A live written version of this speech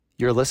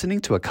You're listening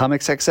to a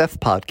Comics XF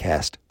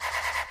podcast.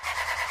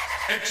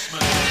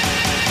 X-Men.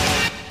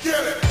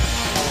 Get it!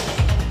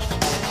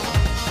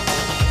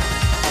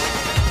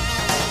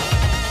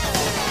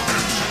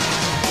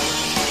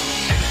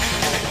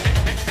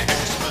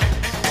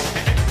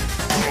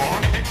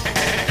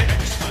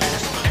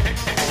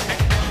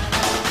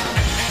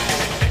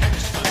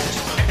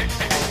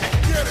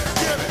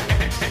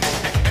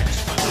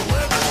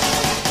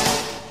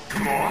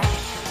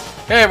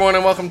 Hey everyone,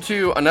 and welcome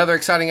to another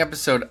exciting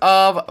episode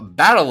of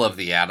Battle of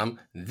the Atom.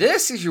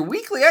 This is your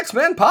weekly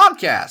X-Men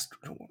podcast,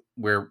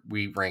 where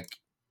we rank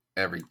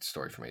every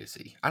story from A to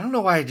Z. I don't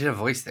know why I did a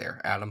voice there,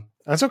 Adam.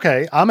 That's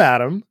okay. I'm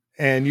Adam,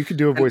 and you can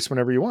do a voice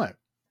whenever you want.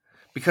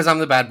 Because I'm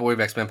the bad boy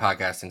of X-Men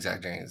podcasting,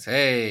 Zach James.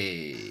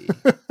 Hey.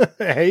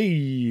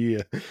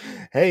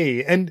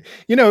 Hey. And,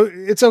 you know,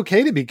 it's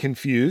okay to be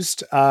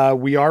confused.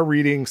 We are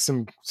reading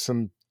some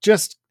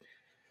just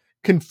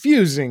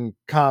confusing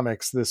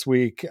comics this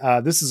week.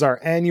 This is our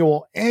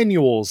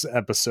annuals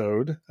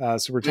episode. So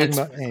we're talking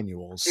about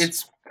annuals.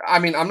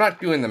 I'm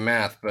not doing the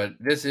math, but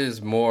this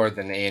is more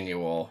than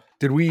annual.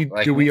 Did we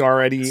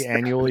already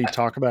annually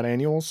talk about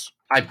annuals?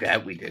 I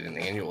bet we did an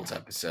annuals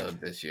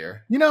episode this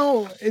year. You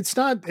know, it's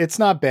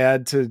not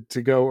bad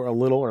to go a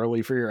little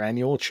early for your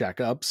annual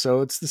checkup.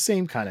 So it's the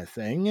same kind of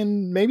thing.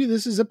 And maybe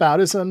this is about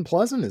as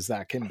unpleasant as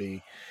that can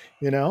be,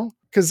 you know?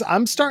 Because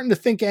I'm starting to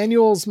think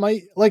annuals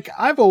might, like,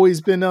 I've always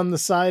been on the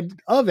side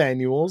of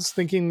annuals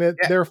thinking that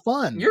they're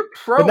fun. You're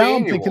pro But now annual.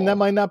 I'm thinking that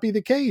might not be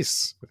the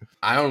case.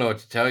 I don't know what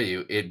to tell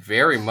you. It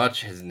very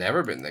much has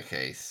never been the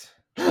case.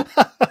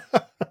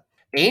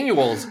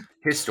 Annuals,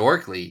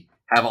 historically,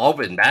 have all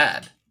been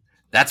bad.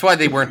 That's why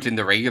they weren't in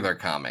the regular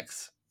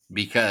comics,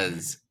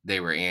 because they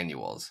were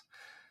annuals.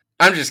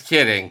 I'm just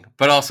kidding,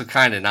 but also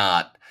kind of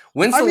not.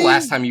 When's the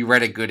last time you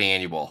read a good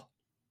annual?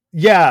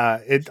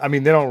 Yeah, they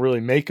don't really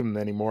make them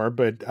anymore,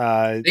 but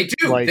they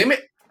do.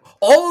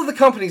 All of the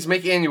companies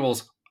make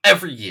annuals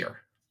every year.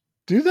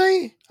 Do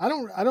they? I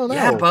don't know.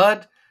 Yeah,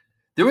 bud.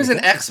 There was an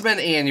X-Men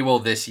annual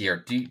this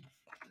year.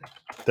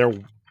 There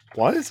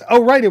was?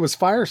 Oh, right. It was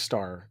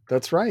Firestar.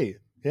 That's right.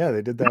 Yeah,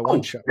 they did that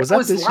one show. Was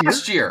that this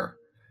last year?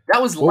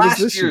 That was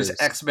last year's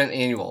X-Men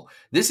annual.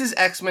 This is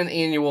X-Men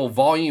annual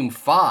volume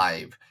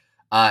 5.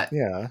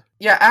 Yeah,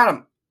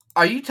 Adam.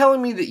 Are you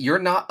telling me that you're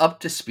not up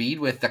to speed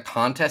with the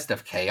Contest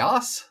of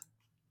Chaos?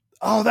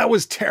 Oh, that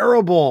was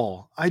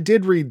terrible. I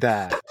did read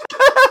that.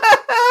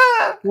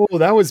 Whoa,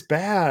 that was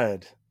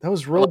bad. That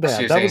was real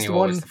bad. That was the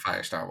one. Was the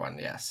Firestar one,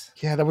 yes.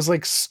 Yeah, that was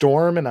like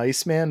Storm and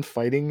Iceman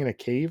fighting in a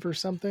cave or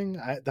something.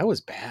 That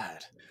was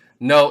bad.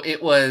 No,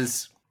 it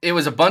was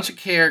a bunch of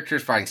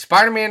characters fighting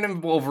Spider-Man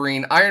and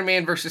Wolverine, Iron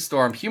Man versus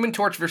Storm, Human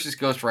Torch versus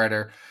Ghost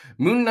Rider,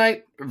 Moon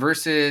Knight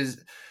versus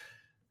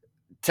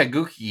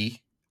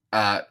Taguchi,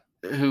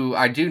 who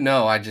I do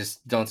know, I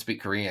just don't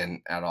speak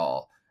Korean at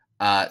all.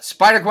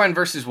 Spider-Gwen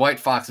versus White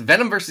Fox,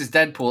 Venom versus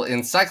Deadpool,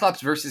 and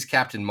Cyclops versus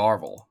Captain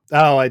Marvel.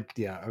 Oh,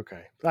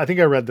 okay. I think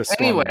I read this.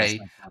 Anyway,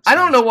 I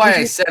don't know why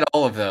I said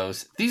all of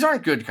those. These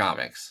aren't good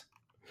comics.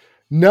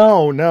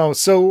 No.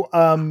 So,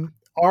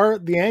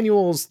 the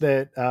annuals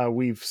that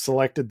we've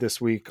selected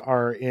this week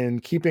are in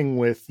keeping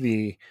with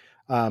the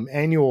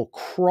annual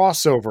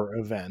crossover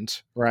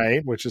event,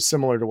 right? Which is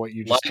similar to what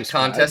you just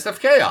described. Contest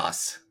of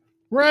Chaos.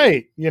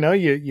 Right. You know,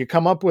 you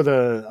come up with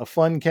a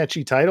fun,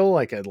 catchy title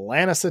like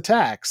Atlantis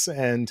Attacks,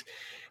 and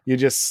you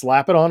just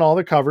slap it on all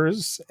the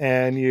covers,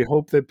 and you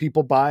hope that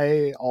people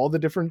buy all the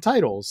different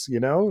titles, you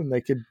know, and they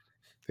could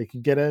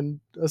get a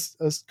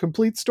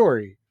complete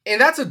story. And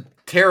that's a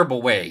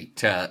terrible way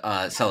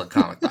to sell a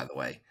comic, by the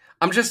way.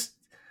 I'm just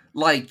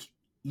like,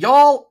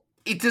 y'all,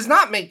 it does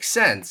not make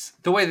sense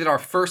the way that our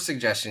first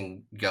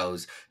suggestion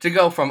goes to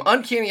go from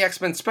Uncanny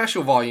X-Men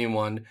Special Volume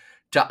 1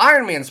 to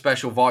Iron Man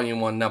Special Volume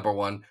 1, Number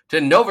 1,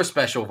 to Nova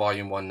Special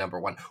Volume 1, Number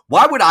 1.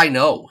 Why would I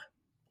know?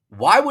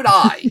 Why would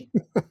I?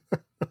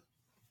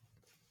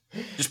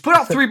 Just put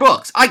out 3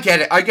 books. I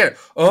get it.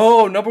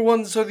 Oh, Number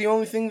 1s are the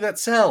only thing that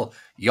sell.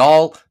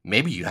 Y'all,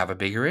 maybe you have a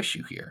bigger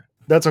issue here.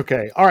 That's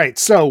okay. All right.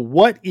 So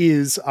what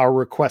is our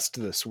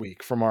request this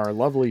week from our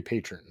lovely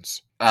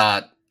patrons?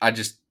 I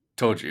just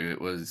told you it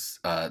was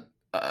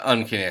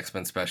Uncanny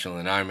X-Men Special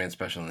and Iron Man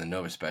Special and the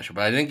Nova Special,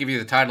 but I didn't give you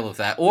the title of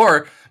that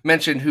or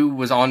mention who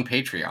was on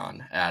Patreon,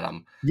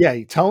 Adam. Yeah,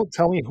 tell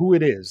me who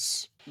it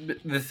is.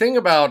 The thing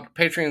about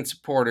Patreon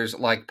supporters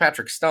like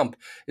Patrick Stump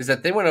is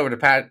that they went over to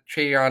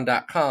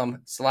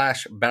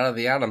patreon.com/Battle of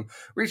the Atom,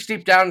 reached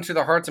deep down into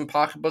their hearts and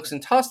pocketbooks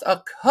and tossed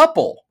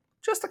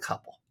just a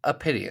couple of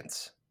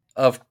pittance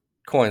of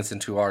coins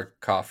into our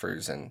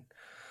coffers, and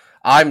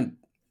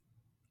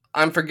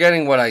I'm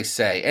forgetting what I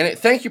say. And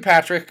thank you,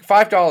 Patrick.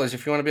 $5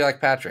 if you want to be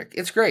like Patrick.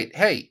 It's great.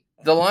 Hey,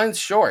 the line's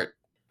short.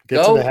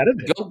 Get to the head of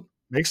it. Go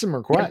make some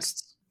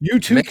requests.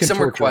 You too make can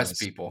some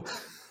requests, people.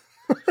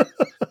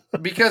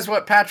 Because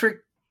what Patrick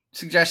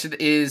suggested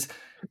is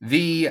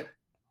the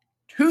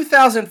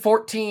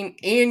 2014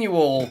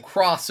 annual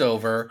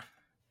crossover,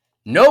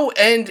 No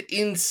End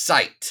in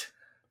Sight.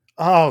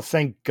 Oh,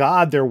 thank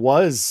God there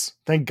was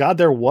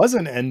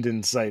an end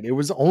in sight. It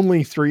was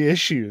only 3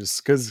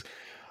 issues because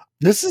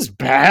This is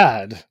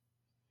bad.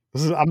 I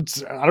don't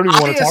even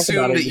want I to talk about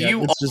assume it that yet.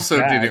 you It's just also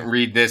bad. didn't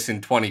read this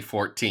in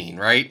 2014,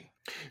 right?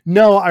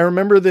 No, I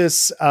remember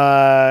this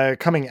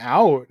coming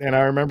out, and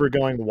I remember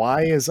going,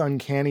 "Why is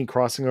Uncanny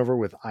crossing over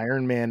with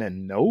Iron Man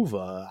and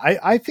Nova?"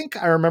 I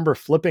think I remember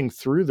flipping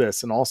through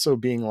this and also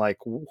being like,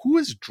 "Who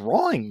is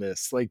drawing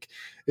this?" Like,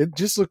 it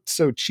just looked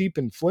so cheap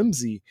and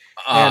flimsy.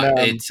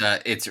 And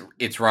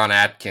It's Ron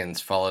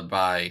Atkins followed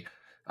by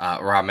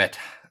Ramet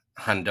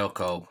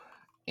Handoko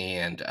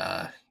and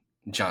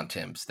John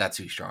Timms. That's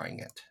who's drawing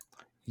it.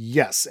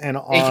 yes, In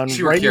case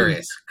you were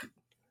curious.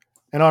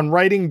 and on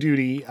writing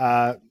duty,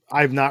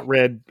 I've not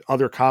read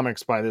other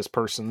comics by this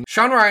person.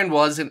 Sean Ryan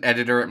was an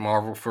editor at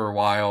Marvel for a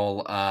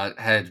while,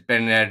 had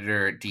been an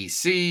editor at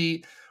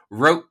DC,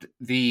 wrote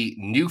the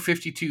New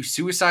 52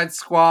 Suicide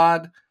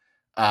Squad,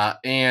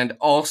 and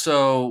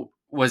also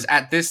was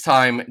at this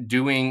time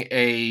doing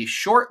a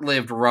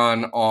short-lived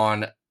run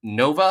on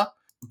Nova,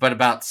 but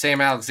about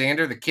Sam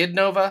Alexander, the Kid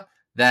Nova,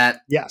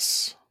 that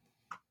Yes.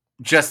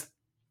 just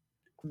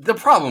the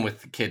problem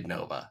with the Kid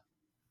Nova.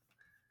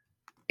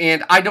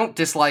 And I don't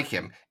dislike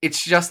him.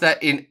 It's just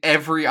that in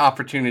every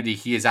opportunity,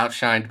 he is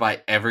outshined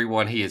by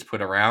everyone he has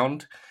put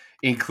around,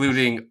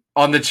 including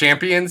on the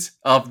Champions.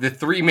 Of the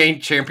three main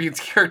Champions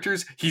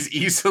characters, he's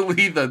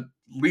easily the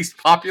least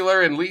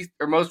popular and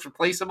most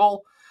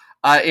replaceable.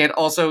 And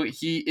also,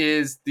 he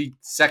is the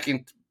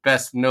second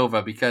best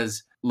Nova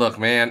because, look,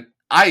 man,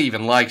 I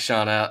even like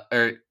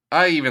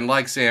I even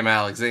like Sam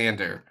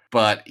Alexander,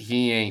 but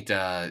he ain't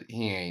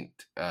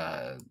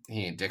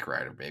Dick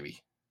Rider,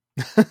 baby.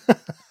 I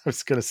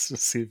was gonna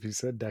see if you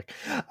said deck.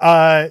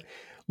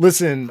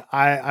 Listen,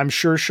 I'm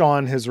sure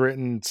Sean has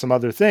written some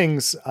other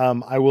things.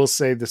 I will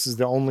say this is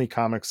the only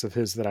comics of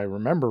his that I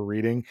remember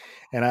reading,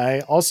 and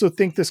I also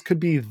think this could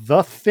be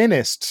the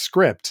thinnest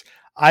script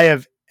I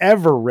have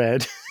ever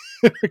read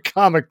in a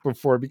comic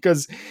before.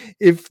 Because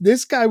if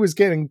this guy was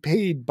getting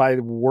paid by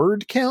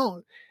word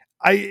count,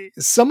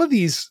 some of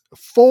these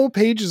full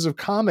pages of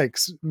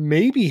comics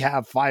maybe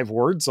have 5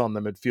 words on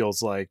them. It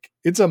feels like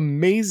it's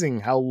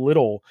amazing how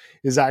little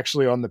is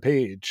actually on the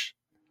page.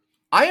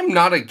 I am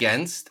not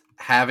against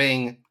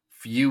having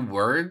few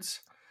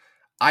words.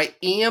 I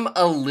am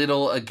a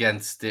little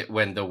against it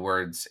when the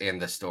words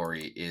and the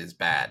story is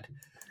bad.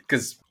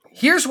 Because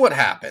here's what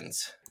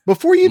happens.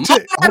 Before you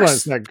hold on a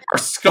sec.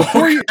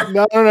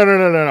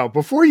 No.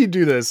 Before you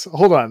do this,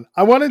 hold on.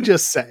 I want to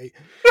just say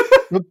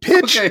the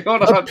pitch,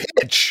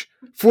 pitch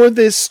for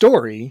this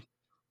story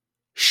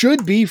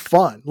should be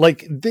fun.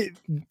 Like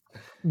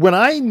when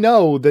I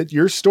know that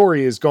your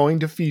story is going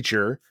to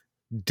feature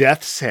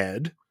Death's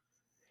Head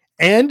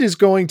and is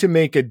going to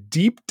make a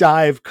deep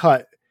dive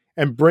cut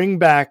and bring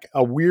back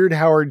a weird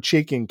Howard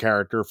Chaykin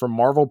character from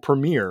Marvel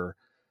Premiere,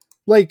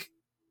 like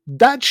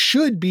that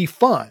should be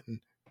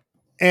fun.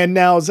 And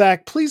now,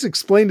 Zach, please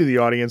explain to the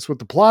audience what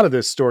the plot of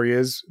this story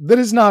is that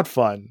is not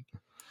fun.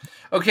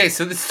 Okay,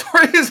 so the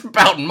story is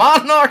about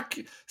Monarch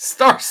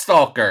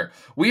Starstalker.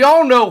 We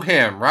all know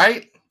him,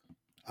 right?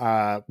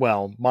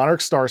 Well, Monarch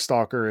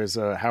Starstalker is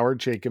a Howard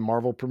Chaykin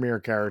Marvel Premiere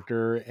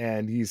character,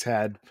 and he's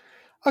had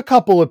a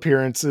couple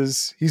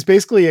appearances. He's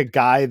basically a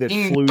guy that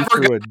flew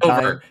through a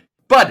dime.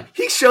 But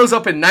he shows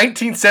up in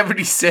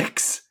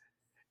 1976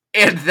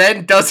 and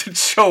then doesn't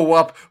show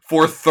up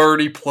for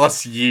 30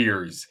 plus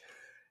years.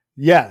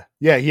 Yeah.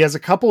 He has a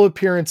couple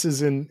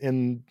appearances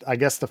in I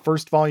guess the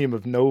first volume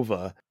of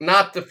Nova.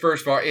 Not the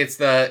first volume. It's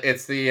the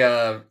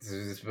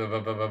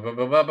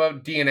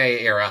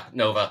DNA era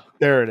Nova.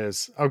 There it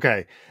is.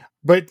 Okay.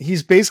 But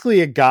he's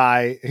basically a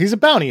guy, he's a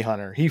bounty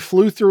hunter. He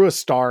flew through a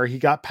star, he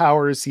got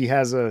powers, he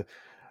has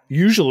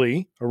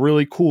usually a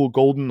really cool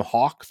golden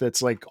hawk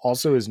that's like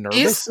also his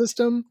nervous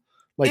system.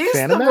 Like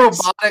Phantomax.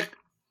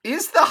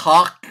 Is the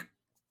hawk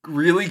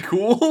really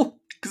cool?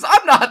 Because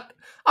I'm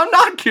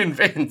not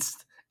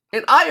convinced.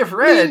 And I have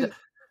read.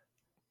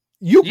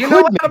 You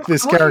could make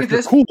this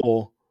character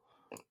cool.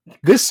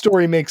 This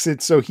story makes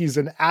it so he's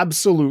an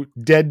absolute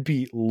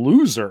deadbeat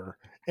loser,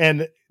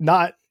 and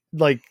not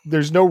like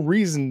there's no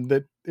reason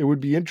that it would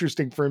be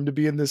interesting for him to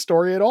be in this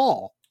story at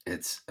all.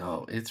 It's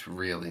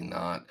really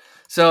not.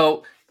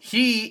 So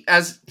he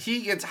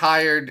gets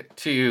hired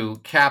to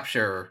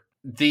capture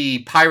the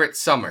pirate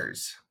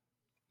Summers.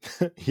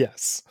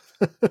 Yes.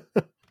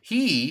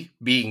 He,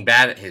 being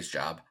bad at his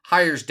job,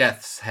 hires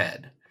Death's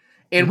Head.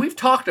 And we've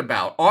talked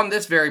about on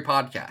this very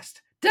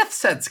podcast,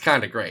 Death's Head's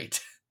kind of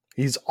great.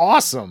 He's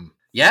awesome.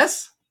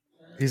 Yes?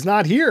 He's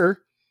not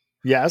here.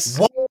 Yes.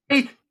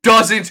 Why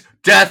doesn't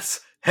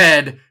Death's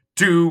Head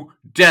do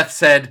Death's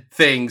Head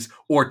things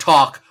or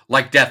talk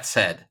like Death's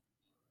Head?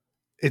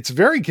 It's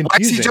very confusing. Why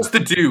is he just a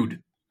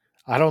dude?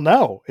 I don't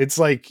know. It's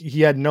like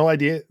he had no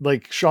idea,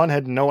 like Sean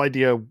had no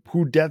idea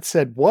who Death's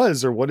Head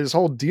was or what his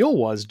whole deal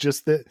was,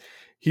 just that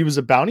he was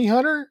a bounty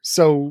hunter.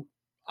 So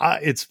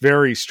it's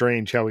very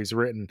strange how he's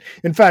written.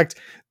 In fact,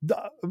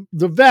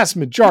 the vast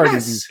majority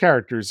of these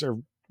characters are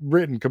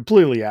written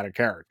completely out of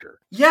character.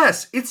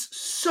 Yes, it's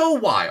so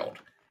wild.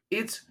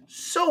 It's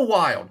so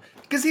wild.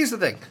 Because here's the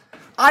thing.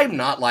 I'm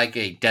not like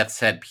a Death's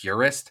Head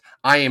purist.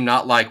 I am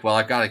not like, well,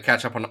 I've got to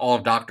catch up on all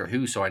of Doctor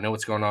Who, so I know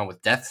what's going on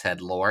with Death's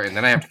Head lore, and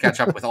then I have to catch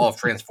up with all of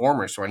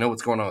Transformers, so I know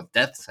what's going on with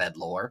Death's Head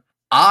lore.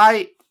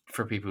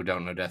 For people who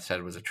don't know, Death's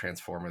Head was a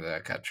Transformer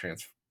that got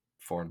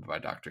transformed by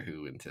Doctor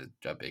Who into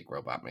a big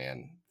robot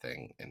man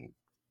thing and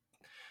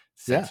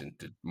sent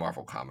into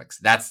Marvel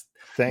Comics.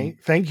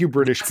 Thank you,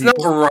 British it's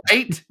people. not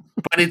right,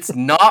 but it's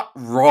not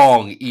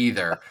wrong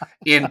either.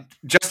 And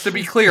just to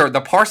be clear, the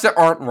parts that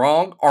aren't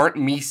wrong aren't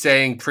me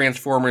saying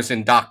Transformers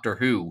and Doctor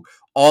Who.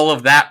 All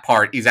of that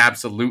part is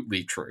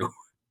absolutely true.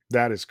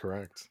 That is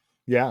correct.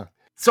 Yeah.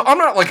 So I'm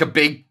not like a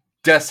big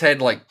Death's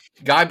Head like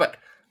guy, but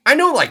I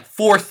know like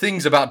 4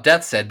 things about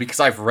Death's Head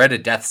because I've read a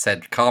Death's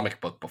Head comic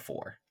book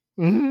before.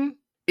 Mm-hmm.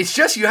 It's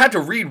just you had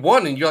to read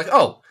one and you're like,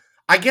 oh,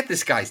 I get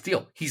this guy's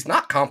deal. He's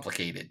not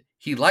complicated.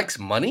 He likes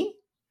money.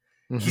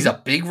 Mm-hmm. He's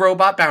a big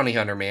robot bounty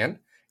hunter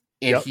man.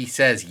 And Yep. he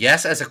says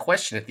yes as a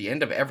question at the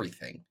end of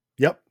everything.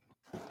 Yep.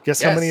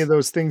 Guess how many of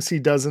those things he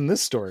does in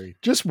this story?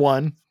 Just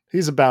one.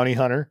 He's a bounty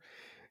hunter.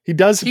 He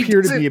does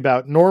appear to be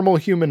about normal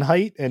human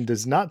height and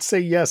does not say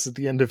yes at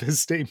the end of his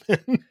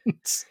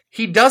statements.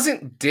 He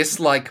doesn't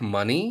dislike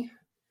money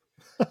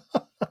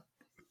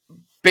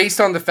based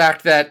on the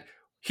fact that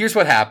here's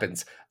what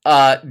happens.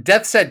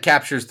 Death's Head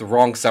captures the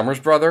wrong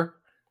Summers brother.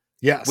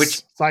 Yes.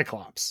 Which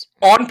Cyclops.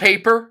 On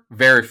paper,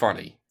 very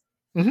funny.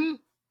 Mm-hmm.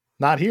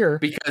 Not here.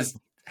 Because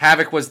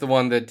Havoc was the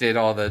one that did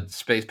all the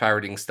space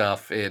pirating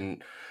stuff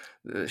in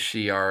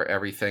Shi'ar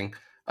everything.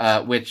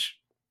 Which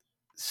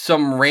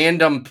some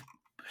random...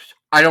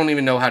 I don't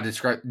even know how to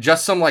describe.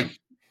 Just some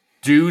like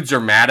dudes are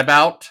mad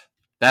about.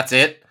 That's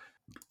it.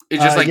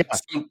 It's just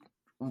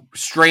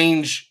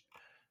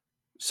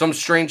some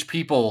strange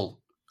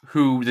people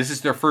who this is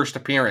their first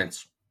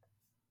appearance.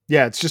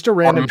 Yeah, it's just a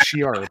random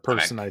Shi'ar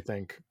person, I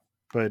think.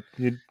 But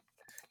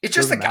it's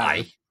just a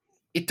guy.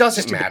 It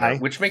doesn't matter,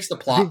 which makes the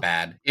plot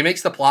bad. It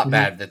makes the plot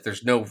bad that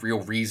there's no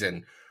real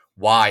reason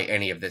why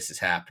any of this is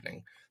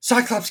happening.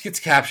 Cyclops gets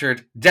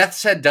captured.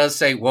 Death's Head does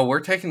say, well, we're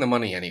taking the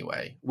money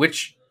anyway,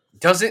 which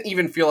doesn't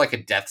even feel like a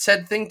Death's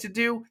Head thing to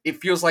do. It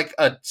feels like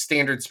a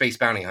standard space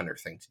bounty hunter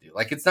thing to do.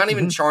 Like, it's not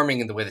even charming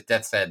in the way that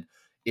Death's Head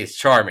is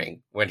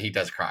charming when he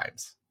does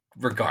crimes,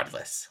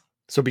 regardless.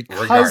 So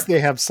because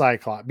they have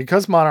Cyclops,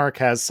 because Monarch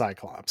has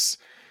Cyclops,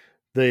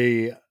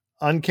 the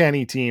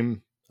Uncanny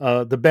team,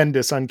 the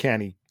Bendis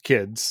Uncanny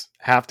kids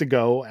have to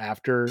go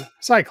after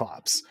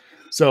Cyclops.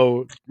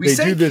 So they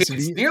do this.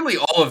 Nearly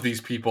all of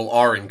these people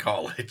are in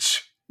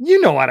college.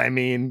 You know what I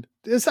mean?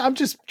 I'm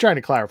just trying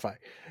to clarify.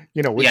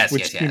 You know, which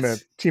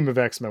team of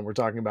X-Men we're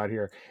talking about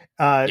here.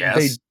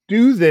 They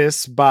do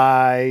this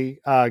by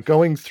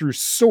going through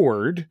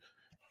Sword,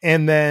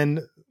 and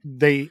then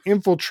they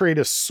infiltrate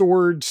a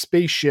Sword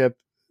spaceship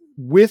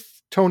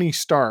with Tony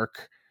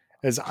Stark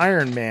as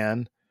Iron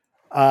Man.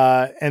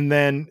 And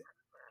then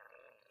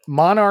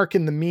Monarch,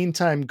 in the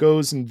meantime,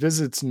 goes and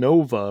visits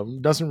Nova,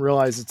 doesn't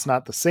realize it's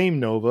not the same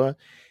Nova.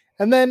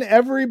 And then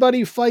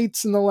everybody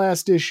fights in the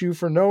last issue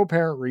for no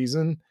apparent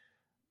reason.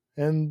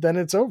 And then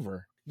it's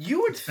over.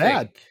 You would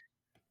think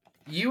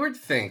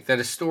that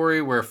a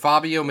story where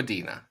Fabio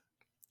Medina,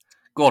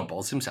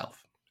 Goldballs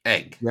himself,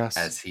 Egg,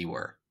 as he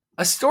were,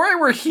 a story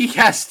where he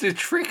has to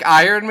trick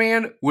Iron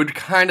Man would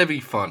kind of be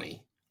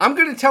funny. I'm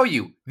going to tell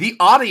you, the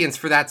audience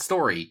for that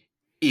story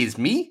is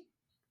me,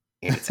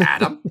 and it's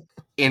Adam,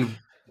 and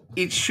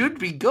it should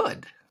be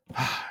good.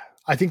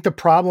 I think the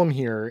problem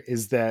here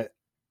is that,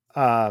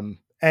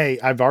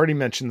 I've already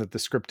mentioned that the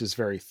script is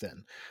very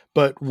thin,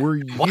 but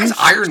why is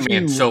Iron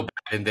Man so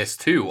bad in this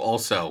too?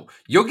 Also,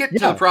 you'll get to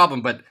the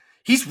problem, but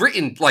he's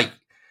written like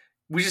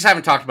we just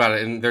haven't talked about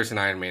it. And there's an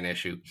Iron Man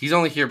issue. He's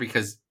only here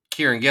because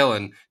Kieran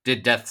Gillen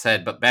did Death's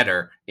Head, but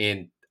better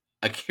in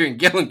a Kieran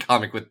Gillen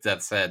comic with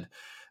Death's Head.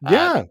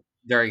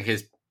 During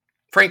his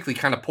frankly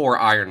kind of poor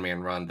Iron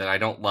Man run that I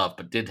don't love,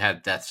 but did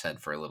have Death's Head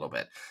for a little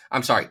bit.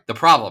 I'm sorry. The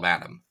problem,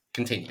 Adam.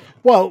 Continue.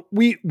 Well,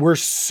 we're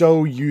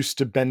so used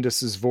to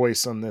Bendis's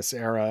voice on this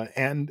era,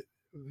 and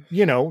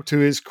you know, to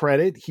his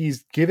credit,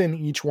 he's given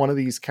each one of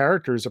these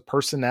characters a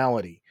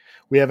personality.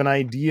 We have an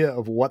idea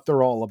of what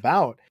they're all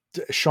about.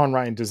 Sean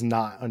Ryan does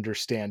not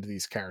understand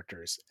these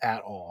characters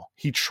at all.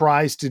 He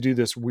tries to do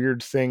this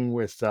weird thing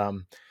with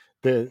the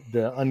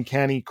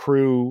Uncanny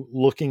crew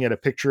looking at a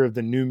picture of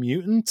the New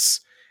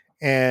Mutants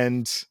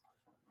and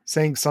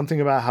saying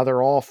something about how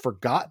they're all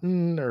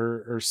forgotten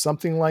or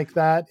something like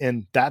that.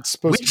 And that's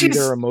supposed to be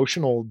their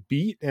emotional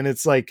beat. And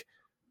it's like,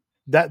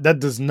 that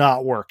does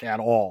not work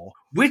at all.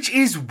 Which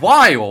is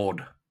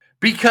wild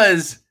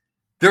because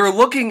they're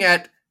looking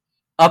at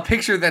a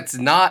picture that's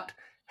not,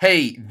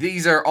 hey,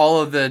 these are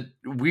all of the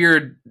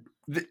weird,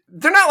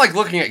 they're not like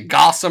looking at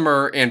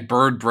Gossamer and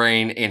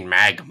Birdbrain and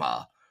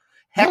Magma.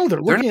 Heck, no,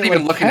 they're not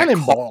even looking at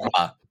Cannonball.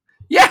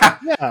 Yeah.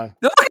 They're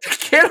looking at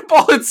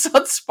Cannonball and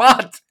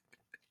Sunspot.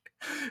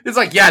 It's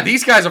like, yeah,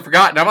 these guys are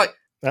forgotten. I'm like,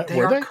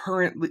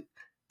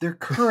 they're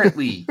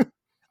currently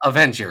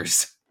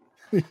Avengers.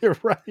 You're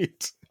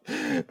right.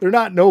 They're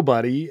not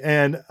nobody.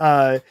 And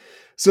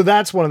so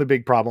that's one of the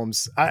big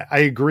problems. I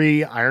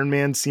agree. Iron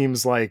Man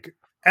seems like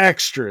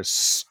extra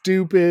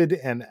stupid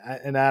and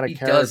out of He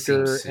does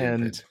seem character.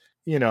 And, stupid.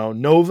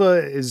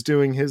 Nova is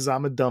doing his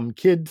I'm a dumb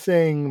kid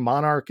thing.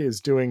 Monarch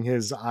is doing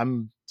his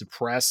I'm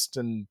depressed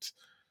and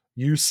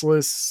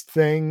useless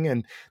thing.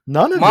 And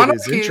none of it is Monarch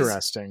is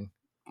interesting.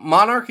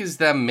 Monarch is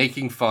them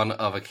making fun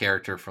of a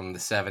character from the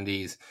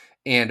 70s.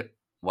 And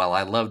while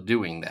I love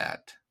doing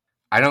that,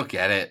 I don't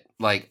get it.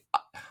 Like,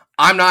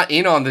 I'm not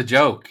in on the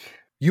joke.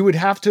 You would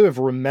have to have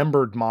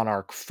remembered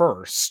Monarch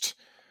first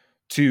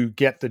to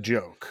get the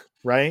joke,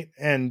 right?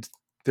 And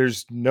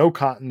there's no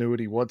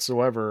continuity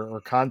whatsoever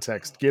or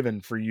context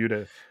given for you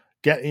to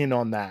get in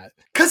on that.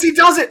 Because he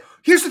does it.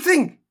 Here's the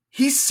thing.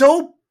 He's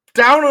so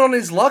down on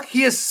his luck.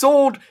 He has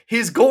sold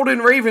his Golden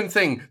Raven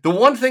thing. The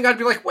one thing I'd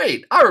be like,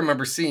 wait, I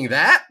remember seeing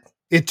that.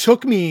 It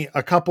took me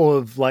a couple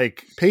of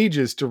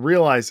pages to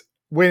realize,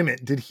 wait a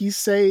minute, did he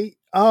say,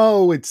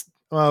 oh,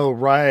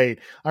 right.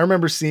 I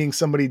remember seeing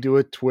somebody do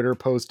a Twitter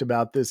post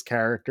about this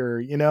character,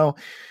 and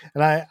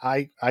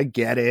I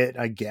get it,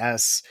 I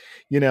guess,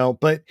 and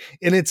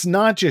it's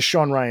not just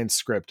Sean Ryan's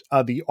script.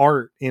 The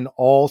art in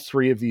all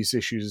three of these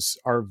issues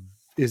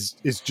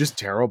is just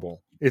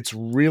terrible. It's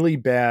really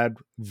bad,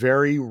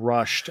 very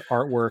rushed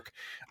artwork.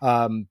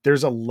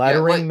 There's a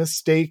lettering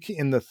mistake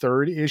in the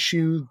third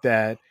issue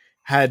that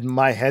had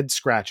my head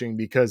scratching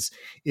because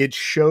it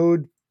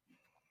showed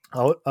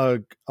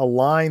a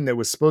line that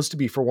was supposed to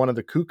be for one of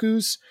the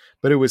cuckoos,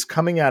 but it was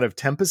coming out of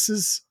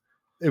Tempest's.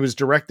 It was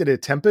directed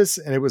at Tempest,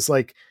 and it was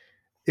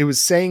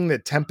saying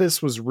that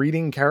Tempest was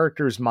reading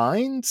characters'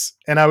 minds.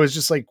 And I was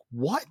just like,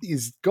 what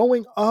is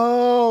going?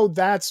 Oh,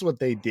 that's what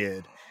they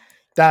did.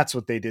 That's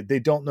what they did. They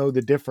don't know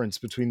the difference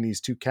between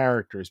these two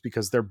characters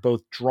because they're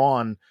both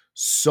drawn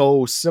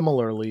so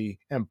similarly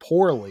and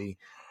poorly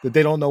that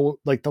they don't know,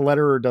 the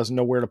letterer doesn't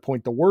know where to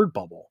point the word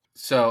bubble.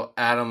 So,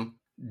 Adam,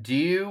 do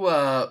you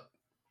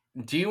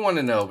want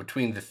to know,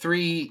 between the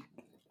three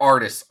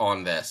artists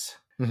on this,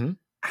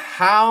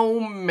 how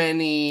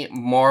many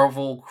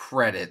Marvel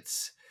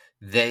credits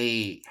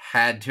they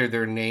had to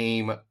their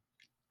name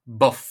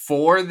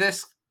before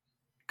this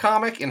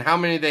comic and how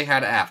many they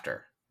had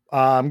after?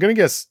 I'm going to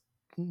guess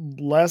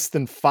less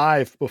than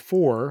 5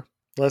 before,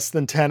 less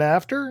than 10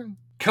 after.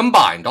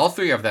 Combined, all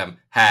three of them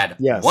had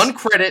one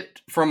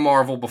credit from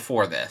Marvel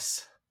before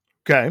this.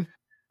 Okay.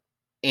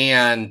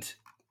 And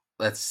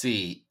let's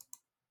see,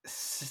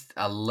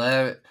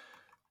 11,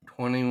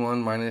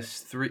 21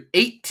 minus 3,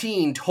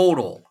 18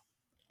 total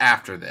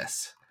after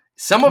this.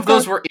 Some of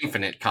those were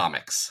Infinite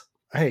Comics.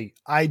 Hey,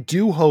 I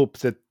do hope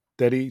that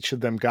each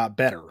of them got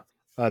better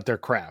at their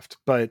craft,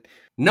 but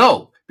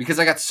no, because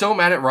I got so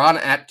mad at Ron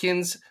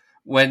Atkins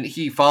when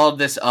he followed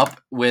this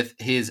up with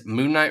his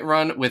Moon Knight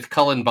run with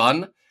Cullen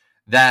Bunn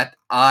that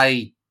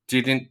I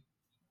didn't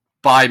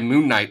buy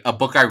Moon Knight, a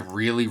book I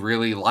really,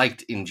 really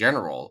liked in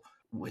general,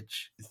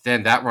 which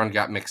then that run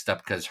got mixed up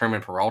because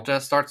Herman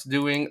Peralta starts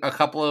doing a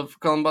couple of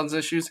Cullen Bunn's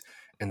issues,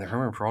 and the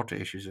Herman Peralta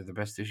issues are the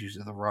best issues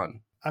of the run.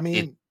 I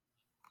mean,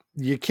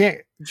 you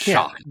can't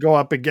go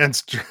up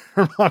against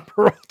Herman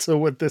Peralta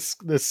with this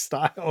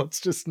style. It's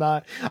just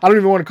not, I don't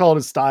even want to call it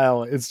a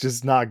style. It's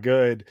just not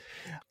good.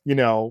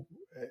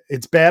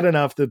 It's bad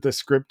enough that the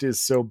script is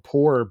so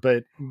poor,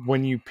 but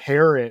when you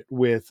pair it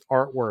with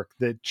artwork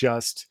that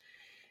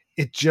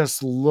it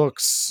just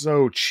looks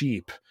so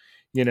cheap,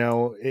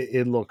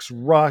 it looks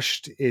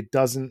rushed. It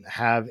doesn't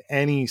have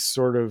any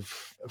sort of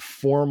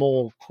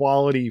formal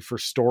quality for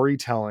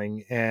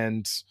storytelling.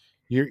 And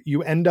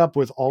you end up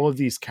with all of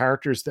these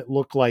characters that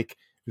look like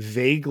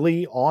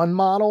vaguely on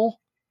model,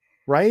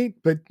 right?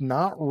 But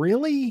not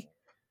really.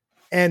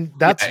 And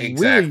that's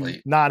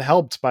really not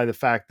helped by the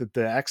fact that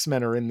the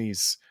X-Men are in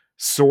these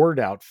sword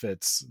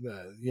outfits,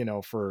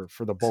 for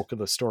the bulk of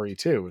the story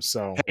too.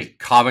 So, hey,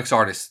 comics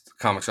artists,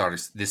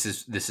 this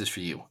is for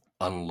you.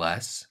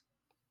 Unless,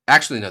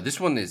 actually, no,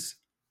 this one is.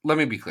 Let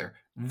me be clear.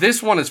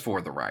 This one is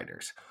for the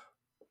writers.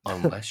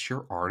 Unless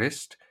your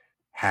artist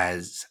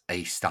has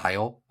a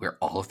style where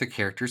all of the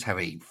characters have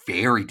a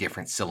very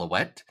different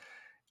silhouette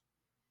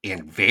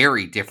and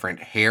very different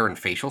hair and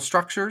facial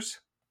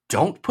structures,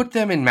 don't put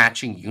them in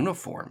matching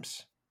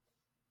uniforms.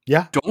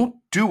 Yeah. Don't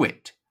do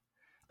it.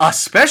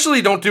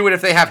 Especially don't do it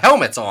if they have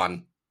helmets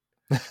on,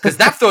 because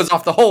that throws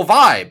off the whole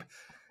vibe.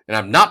 And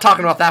I'm not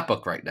talking about that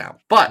book right now,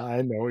 but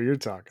I know what you're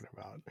talking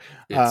about.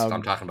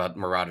 I'm talking about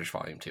Marauders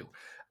Volume 2.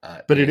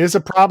 But it is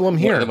a problem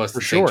here. One of the most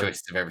insane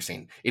choices I've ever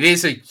seen. It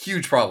is a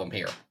huge problem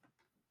here.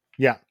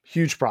 Yeah,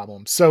 huge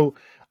problem. So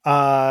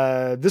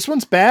this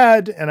one's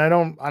bad, and I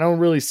don't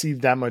really see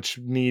that much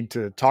need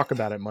to talk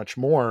about it much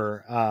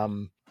more.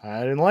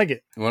 I didn't like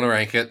it. You want to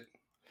rank it?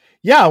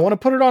 Yeah, I want to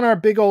put it on our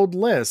big old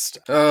list.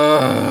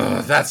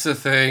 That's the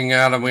thing,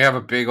 Adam. We have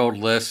a big old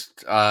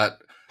list.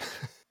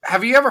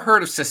 Have you ever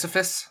heard of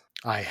Sisyphus?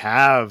 I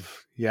have.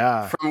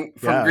 Yeah.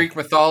 From Greek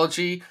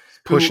mythology,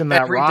 pushing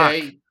that rock.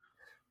 Day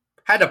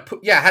had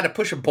to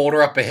push a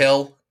boulder up a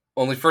hill,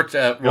 only for it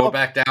to roll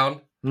back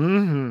down.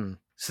 Mm-hmm.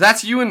 So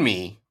that's you and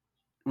me.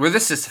 We're the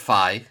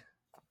Sisyphi.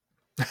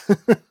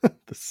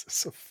 The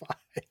Sisyphi.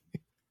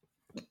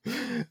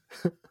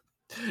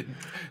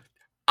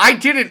 I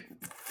didn't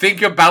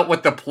think about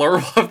what the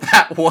plural of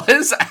that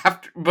was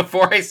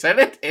before I said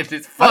it, and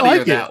it's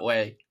funnier that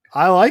way.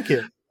 I like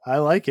it.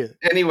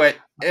 Anyway.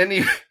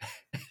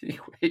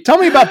 Tell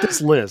me about this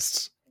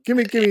list. Give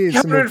me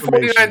some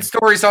 149 information.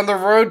 stories on the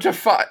road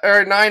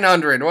to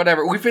 900,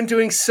 whatever. We've been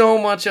doing so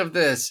much of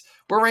this.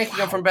 We're ranking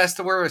them from best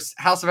to worst.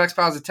 House of X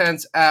Files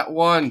Intense at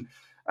 1.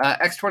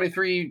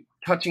 X-23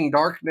 Touching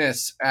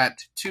Darkness at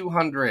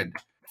 200.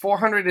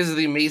 400 is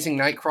The Amazing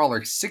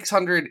Nightcrawler.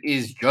 600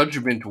 is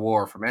Judgment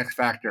War from X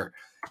Factor.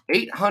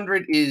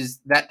 800 is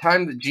that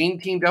time that Jean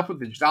teamed up with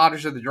the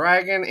Daughters of the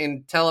Dragon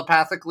and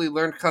telepathically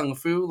learned Kung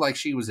Fu like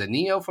she was a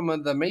Neo from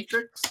The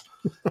Matrix.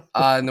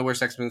 And the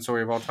worst X-Men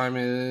story of all time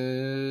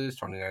is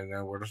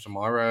 29 Word of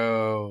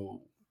Tomorrow.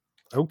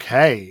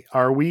 Okay.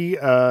 Are we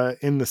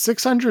in the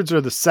 600s or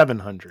the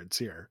 700s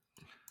here?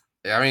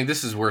 I mean,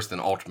 this is worse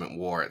than Ultimate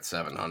War at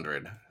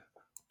 700.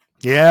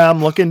 Yeah,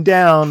 I'm looking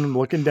down.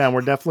 We're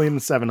definitely in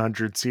the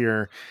 700s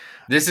here.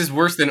 This is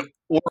worse than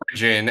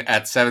Origin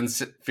at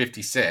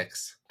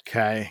 756.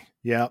 Okay.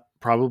 Yeah,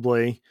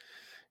 probably.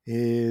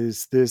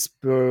 Is this...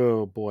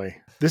 Oh, boy.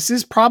 This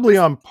is probably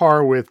on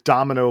par with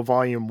Domino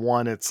Volume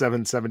 1 at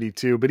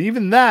 772. But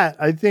even that,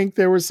 I think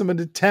there were some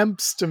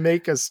attempts to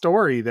make a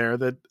story there.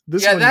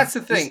 That's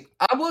the thing.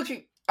 I'm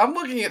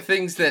looking at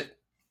things that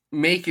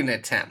make an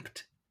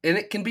attempt. And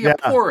it can be a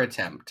poor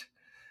attempt.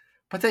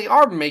 But they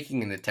are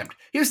making an attempt.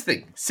 Here's the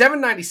thing.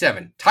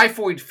 797,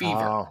 Typhoid Fever.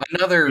 Oh,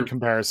 another good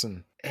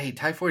comparison. Hey,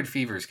 Typhoid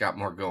Fever's got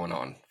more going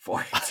on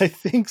for it. I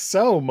think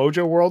so.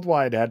 Mojo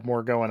Worldwide had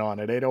more going on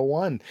at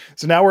 801.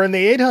 So now we're in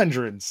the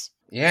 800s.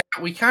 Yeah,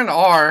 we kind of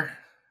are.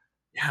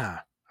 Yeah.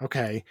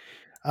 Okay.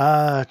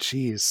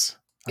 Geez.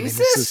 This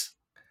is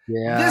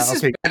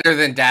better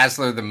than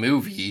Dazzler the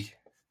movie.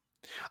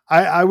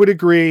 I would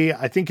agree.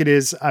 I think it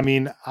is. I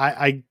mean,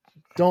 I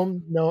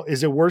don't know.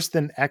 Is it worse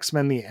than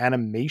X-Men the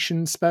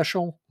Animation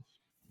Special?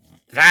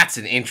 That's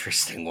an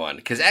interesting one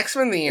because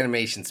X-Men the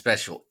Animation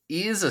Special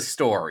is a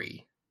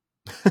story.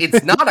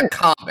 It's not a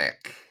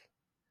comic.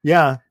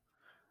 Yeah.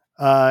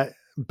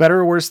 Better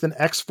or worse than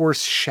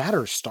X-Force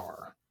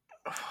Shatterstar?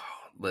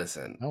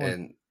 Listen,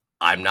 and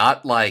I'm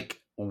not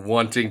like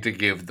wanting to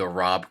give the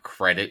Rob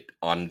credit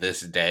on this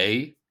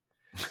day.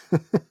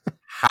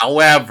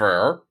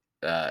 However,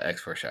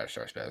 X-Force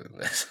Shatterstar is better than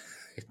this.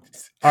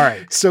 All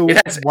right, so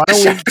why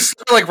don't we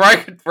like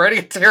riding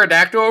a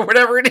pterodactyl or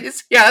whatever it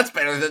is? Yeah, that's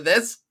better than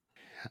this.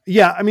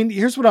 Yeah, I mean,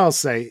 here's what I'll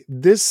say.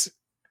 This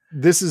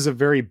is a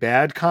very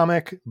bad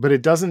comic, but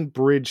it doesn't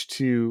bridge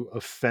to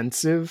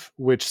offensive,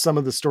 which some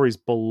of the stories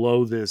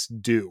below this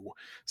do.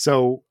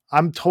 So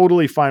I'm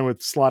totally fine with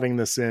slotting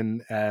this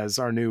in as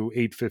our new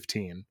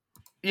 815.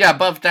 Yeah,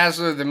 above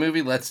Dazzler the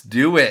movie, let's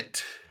do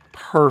it.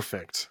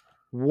 Perfect.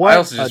 I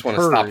also just want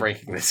to stop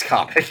ranking this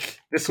comic.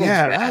 This one's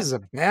bad. That's a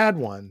bad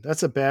one.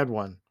 That's a bad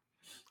one.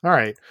 All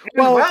right.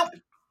 Well,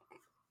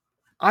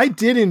 I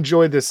did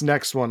enjoy this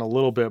next one a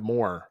little bit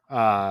more.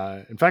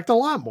 In fact, a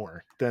lot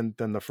more than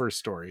the first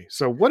story.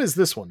 So what is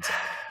this one?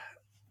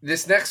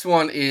 This next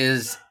one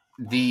is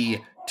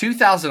the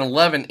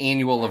 2011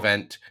 annual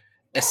event,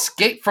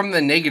 Escape from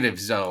the Negative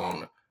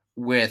Zone,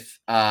 with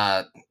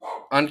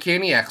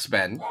Uncanny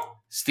X-Men,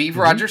 Steve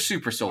Rogers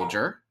Super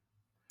Soldier,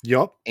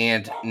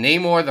 and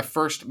Namor the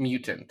First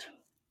Mutant.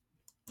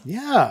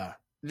 Yeah.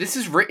 This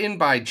is written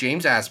by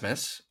James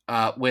Asmus,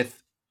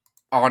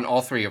 on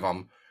all three of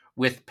them,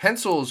 with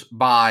pencils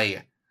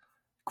by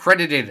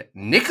credited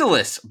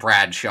Nicholas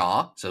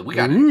Bradshaw. So we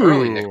got an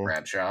early Nick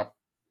Bradshaw.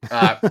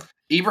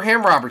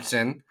 Abraham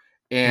Robertson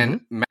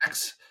and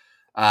Max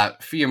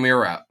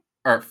Fiumara.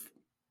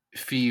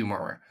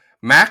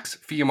 Max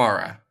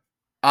Fiumara.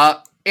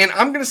 And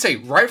I'm going to say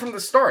right from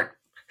the start,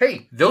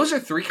 hey, those are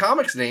three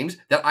comics names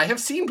that I have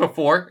seen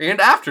before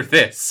and after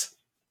this.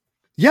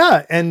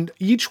 Yeah, and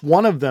each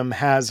one of them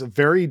has a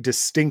very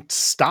distinct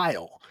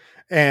style.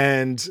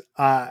 And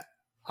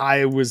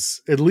I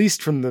was, at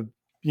least from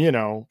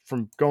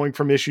from going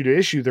from issue to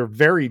issue, they're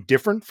very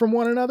different from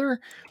one another,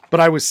 but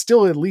I was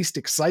still at least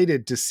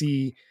excited to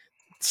see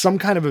some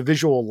kind of a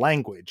visual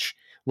language.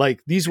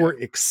 Like these were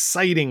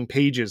exciting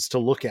pages to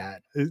look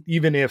at,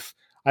 even if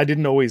I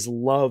didn't always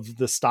love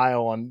the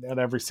style on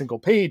every single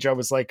page. I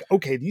was like,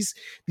 okay,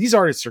 these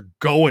artists are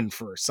going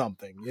for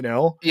something,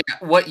 Yeah.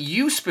 What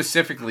you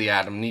specifically,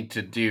 Adam, need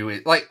to do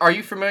is are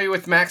you familiar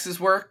with Max's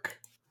work?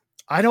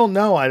 I don't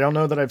know. I don't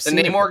know that I've seen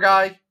the Namor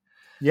guy.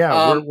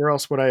 Yeah. Where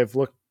else would I have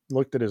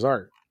looked at his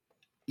art?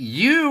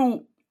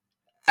 You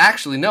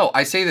actually, no,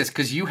 I say this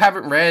because you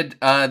haven't read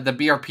the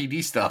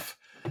BRPD stuff.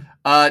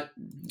 Oh,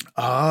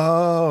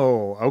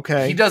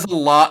 okay. He does a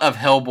lot of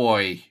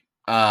Hellboy.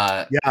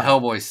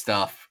 Hellboy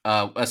stuff.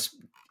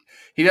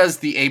 He does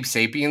the Abe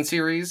Sapien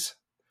series.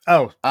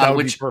 Oh, that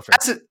would be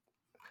perfect.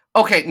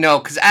 Okay, no,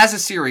 because as a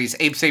series,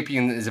 Abe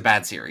Sapien is a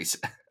bad series.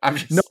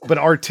 No, but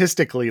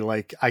artistically,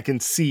 I can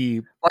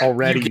see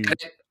already. You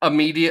get it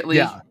immediately.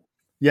 Yeah.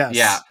 Yes.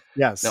 Yeah.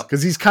 Yes.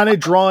 Because he's kind of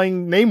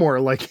drawing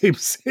Namor like Abe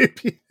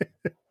Sapien.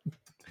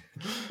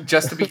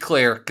 Just to be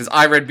clear, because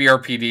I read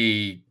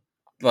BRPD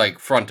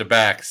front to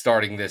back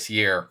starting this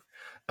year.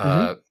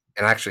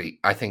 And actually,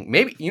 I think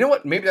maybe, you know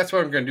what? Maybe that's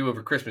what I'm going to do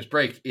over Christmas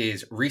break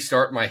is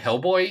restart my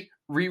Hellboy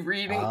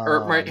rereading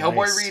or my Oh, Hellboy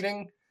nice.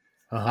 reading.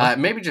 Uh-huh.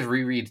 Maybe just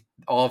reread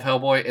all of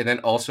Hellboy and then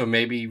also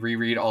maybe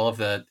reread all of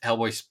the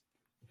Hellboy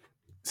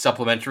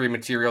supplementary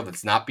material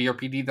that's not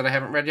BRPD that I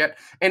haven't read yet.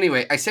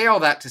 Anyway, I say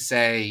all that to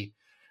say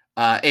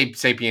Abe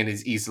Sapien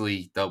is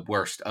easily the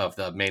worst of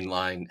the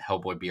mainline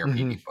Hellboy Hmm.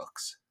 BRPD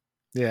books.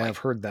 Yeah, Like, I've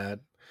heard that.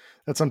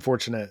 That's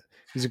unfortunate.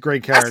 He's a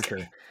great ask,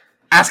 character.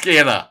 ask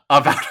Anna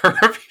about her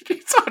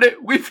opinions on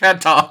it. We've had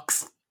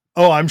talks.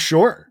 Oh, I'm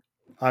sure.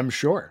 I'm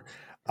sure.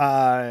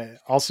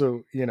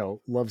 Also,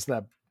 loves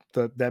that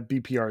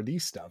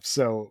BPRD stuff.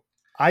 So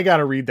I got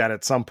to read that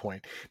at some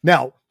point.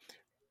 Now,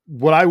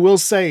 what I will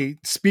say,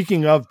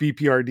 speaking of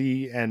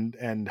BPRD and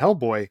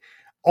Hellboy,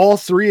 all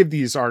three of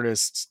these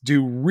artists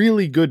do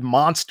really good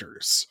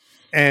monsters,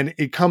 and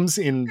it comes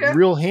in Yeah.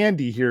 real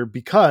handy here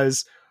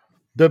because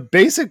the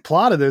basic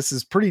plot of this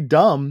is pretty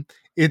dumb.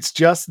 It's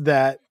just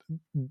that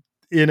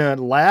in a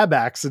lab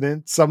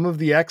accident, some of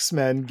the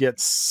X-Men get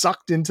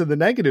sucked into the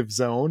negative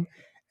zone,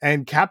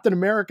 and Captain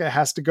America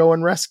has to go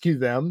and rescue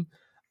them.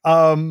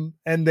 And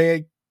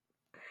they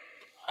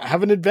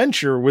have an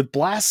adventure with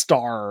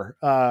Blastar,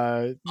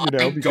 I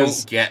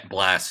because don't get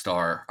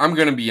Blastar. I'm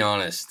going to be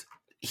honest.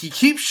 He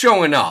keeps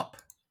showing up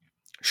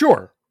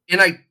sure.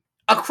 and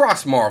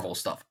across Marvel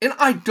stuff, and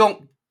I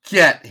don't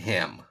get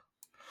him.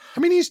 I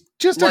mean, he's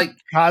just a Like,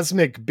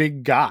 cosmic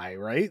big guy,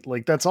 right?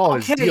 Like that's all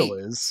his deal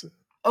is.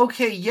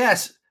 okay,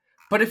 yes,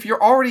 but if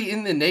you're already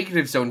in the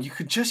negative zone, you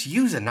could just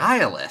use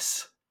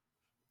Annihilus.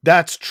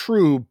 That's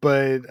true,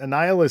 but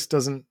Annihilus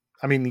doesn't.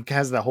 I mean, he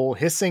has the whole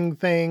hissing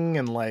thing,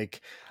 and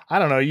like, I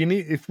don't know.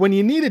 When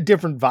you need a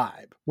different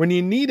vibe, when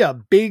you need a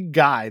big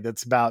guy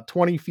that's about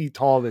 20 feet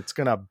tall that's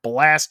gonna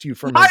blast you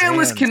from his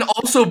Annihilus hands. can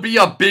also be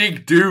a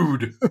big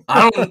dude.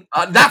 I don't.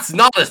 That's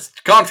not a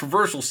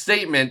controversial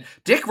statement.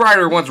 Dick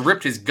Ryder once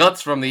ripped his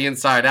guts from the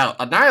inside out.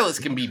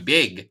 Annihilus can be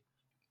big.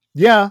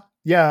 Yeah.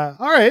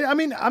 All right. I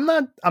mean, I'm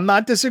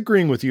not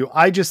disagreeing with you.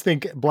 I just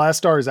think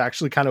Blastar is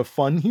actually kind of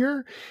fun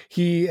here.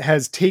 He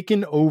has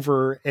taken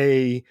over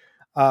a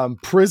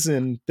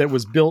prison that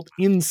was built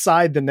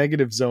inside the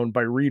negative zone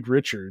by Reed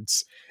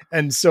Richards.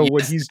 And so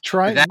what Yes, he's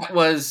trying that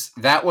was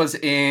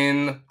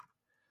in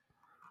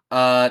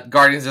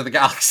Guardians of the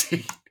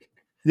Galaxy.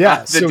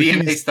 yeah, The so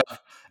DNA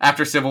stuff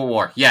after Civil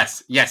War.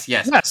 Yes. yeah,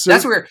 so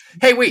That's where.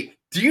 Hey, wait.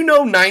 Do you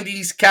know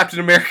 '90s Captain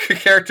America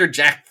character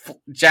Jack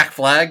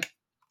Flag?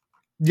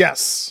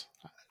 yes.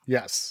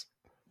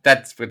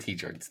 That's when he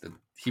joins the.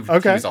 He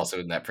Okay. was also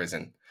in that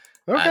prison.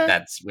 Okay.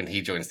 That's when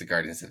he joins the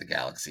Guardians of the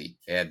Galaxy,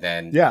 and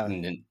then Yeah.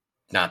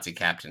 Nazi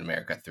Captain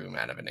America threw him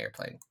out of an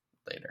airplane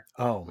later.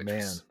 Oh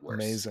man,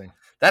 amazing.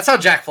 That's how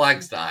Jack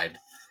Flags died.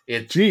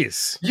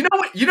 Jeez. You know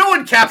what? You know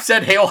when Cap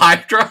said "Hail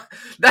Hydra"?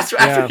 That's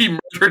after he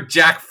murdered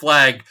Jack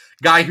Flag,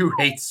 guy who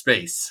hates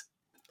space.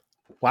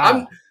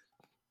 Wow.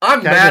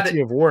 I'm mad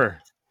of war.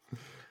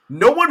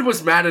 No one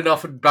was mad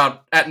enough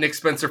at Nick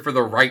Spencer for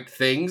the right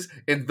things,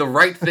 and the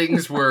right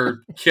things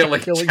were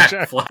killing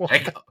Jack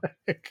Flag.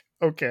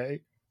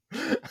 Okay.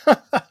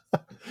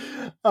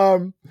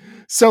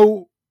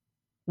 So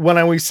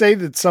when we say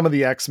that some of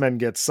the X-Men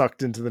get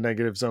sucked into the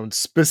negative zone,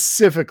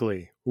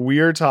 specifically, we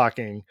are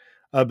talking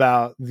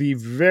about the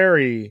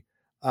very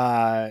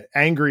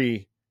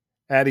angry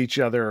at each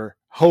other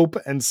Hope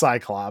and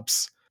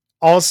Cyclops.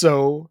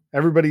 Also,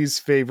 everybody's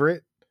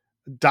favorite,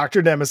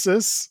 Dr.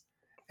 Nemesis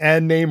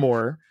and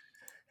Namor.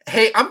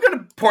 Hey, I'm going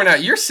to point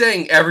out, you're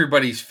saying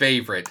everybody's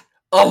favorite.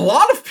 A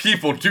lot of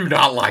people do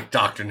not like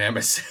Dr.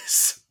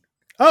 Nemesis.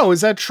 Oh,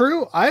 is that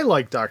true? I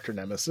like Dr.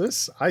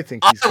 Nemesis. I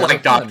think I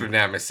like Dr.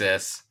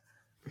 Nemesis.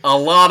 A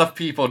lot of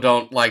people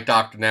don't like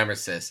Dr.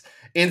 Nemesis.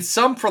 And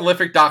some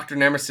prolific Dr.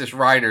 Nemesis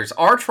writers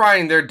are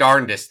trying their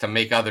darndest to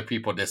make other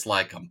people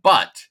dislike him,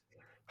 but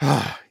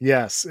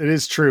yes, it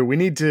is true. We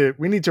need to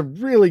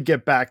really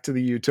get back to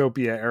the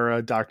Utopia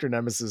era Dr.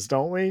 Nemesis,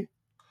 don't we?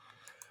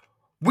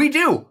 We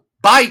do.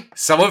 By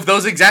some of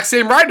those exact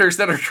same writers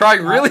that are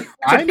trying really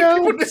hard to make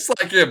people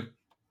dislike him.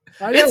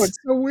 I know, it's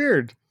so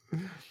weird.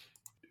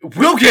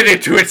 We'll get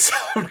into it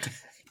someday.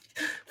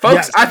 Folks,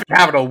 yes. I've been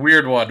having a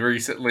weird one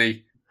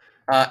recently.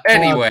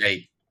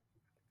 Anyway.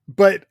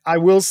 But I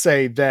will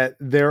say that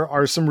there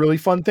are some really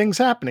fun things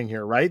happening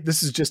here, right?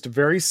 This is just a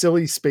very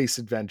silly space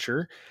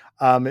adventure.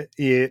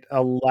 It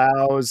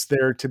allows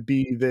there to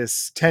be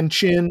this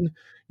tension,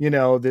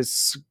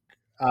 this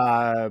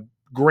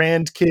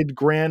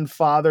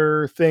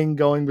grandfather thing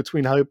going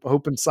between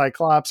Hope and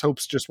Cyclops. Hope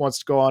just wants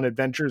to go on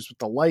adventures with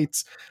the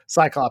lights.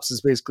 Cyclops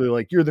is basically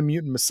like, you're the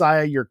mutant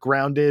messiah, you're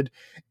grounded.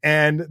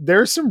 And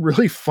there's some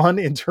really fun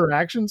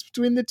interactions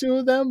between the two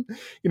of them.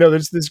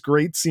 There's this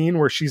great scene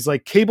where she's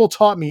like, Cable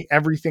taught me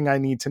everything I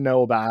need to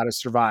know about how to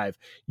survive.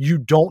 You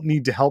don't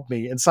need to help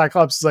me. And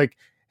Cyclops is like,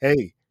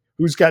 hey,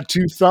 who's got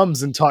two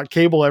thumbs and taught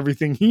Cable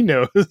everything he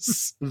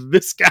knows?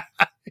 This guy.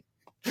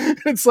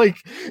 It's like,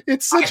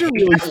 it's such a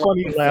really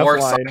funny laugh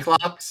line.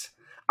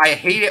 I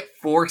hate it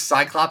for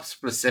Cyclops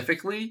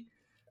specifically,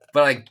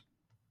 but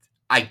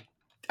I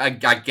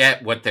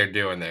get what they're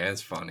doing there.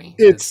 It's funny.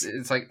 It's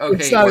It's like, it's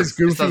okay, not as this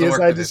goofy doesn't as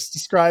work I for this. just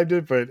described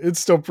it, but it's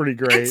still pretty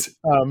great.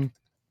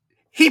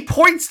 He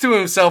points to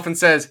himself and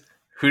says,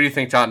 "Who do you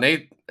think taught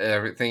Nate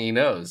everything he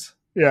knows?"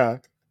 Yeah,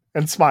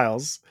 and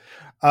smiles.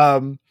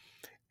 Um,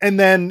 and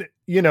then,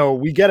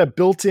 we get a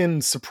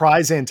built-in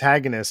surprise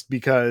antagonist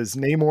because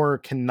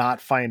Namor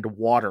cannot find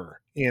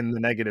water in the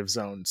negative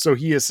zone. So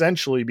he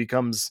essentially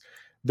becomes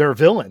their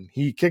villain.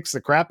 He kicks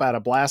the crap out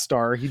of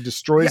Blastar. He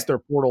destroys Yeah. their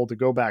portal to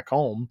go back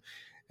home,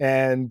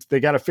 and they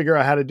got to figure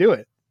out how to do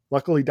it.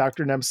 Luckily,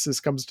 Dr. Nemesis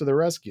comes to the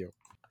rescue.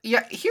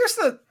 Yeah,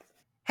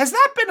 has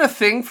that been a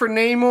thing for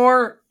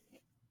Namor?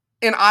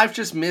 And I've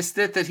just missed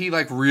it that he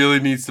like really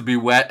needs to be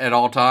wet at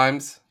all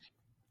times.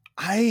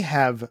 I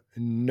have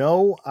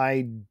no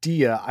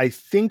idea. I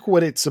think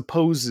what it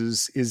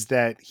supposes is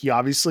that he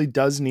obviously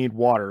does need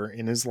water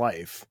in his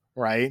life,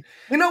 right?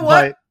 You know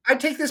what? I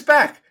take this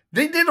back.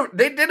 They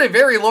did a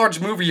very large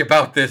movie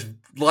about this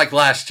like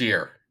last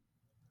year.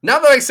 Now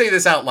that I say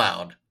this out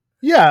loud,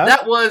 Yeah,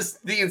 that was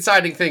the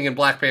inciting thing in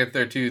Black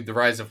Panther 2: The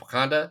Rise of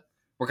Wakanda.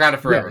 Wakanda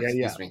Forever,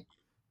 excuse me.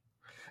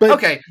 But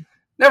okay,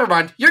 never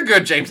mind. You're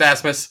good, James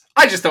Asmus.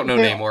 I just don't know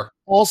they Namor.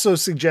 Also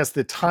suggests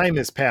that time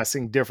is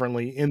passing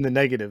differently in the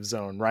negative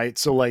zone, right?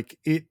 So like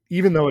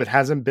even though it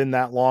hasn't been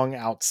that long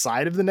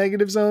outside of the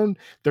negative zone,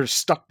 they're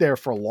stuck there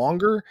for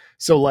longer.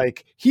 So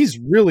like he's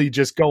really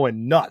just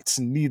going nuts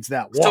and needs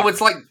that water.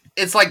 So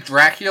it's like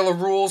Dracula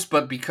rules,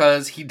 but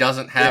because he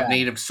doesn't have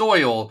native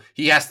soil,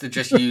 he has to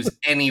just use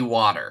any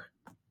water.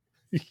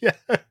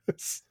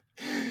 Yes.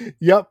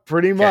 Yep,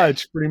 pretty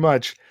much.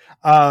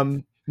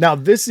 Now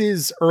this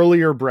is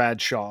earlier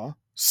Bradshaw.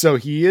 So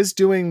he is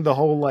doing the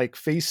whole like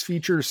face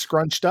feature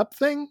scrunched up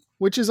thing,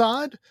 which is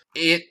odd.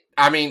 It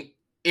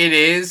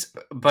is,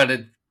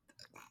 but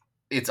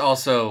it's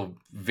also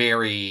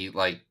very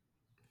like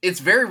it's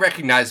very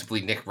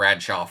recognizably Nick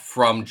Bradshaw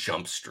from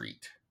Jump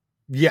Street.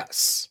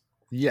 Yes.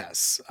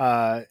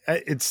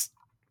 It's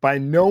by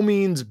no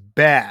means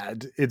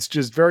bad. It's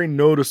just very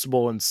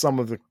noticeable in some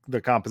of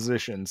the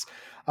compositions.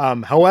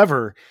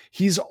 However,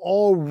 he's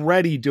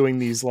already doing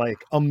these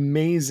like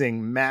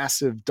amazing,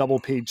 massive double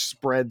page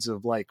spreads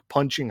of like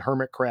punching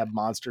hermit crab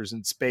monsters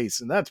in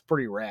space, and that's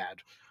pretty rad.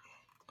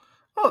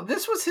 Oh,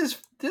 this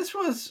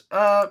was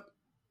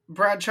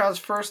Bradshaw's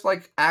first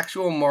like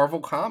actual Marvel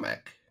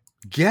comic.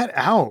 Get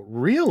out,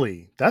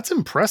 really? That's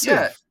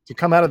impressive to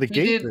come out of the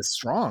gate this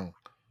strong.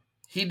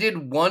 He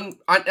did one.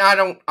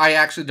 I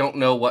actually don't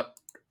know what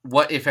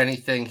if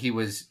anything he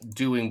was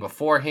doing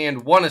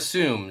beforehand. One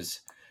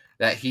assumes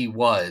that he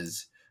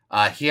was.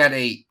 He had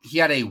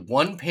a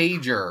one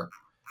pager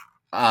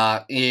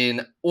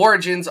in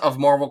Origins of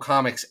Marvel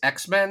Comics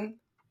X-Men,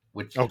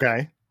 which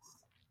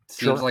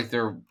seems like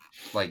they're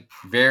like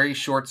very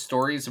short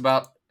stories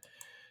about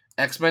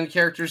X-Men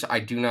characters. I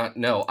do not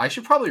know. I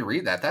should probably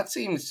read that. That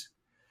seems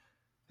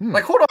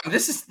like, hold on.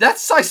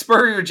 That's Cy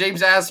Spurrier,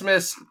 James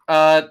Asmus,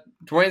 Dwayne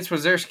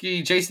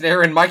Swazerski, Jason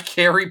Aaron, Mike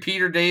Carey,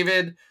 Peter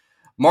David,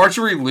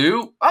 Marjorie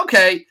Liu.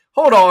 Okay,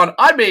 hold on.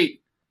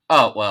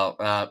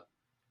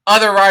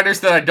 Other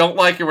writers that I don't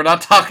like and we're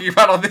not talking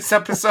about on this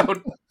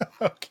episode.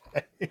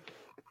 Okay.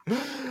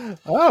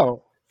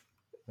 Oh,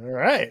 all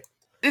right.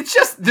 It's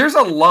just, there's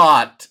a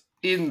lot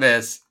in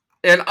this.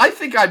 And I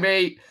think I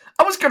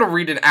was going to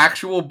read an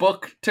actual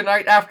book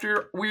tonight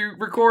after we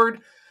record.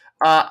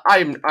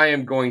 I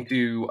am going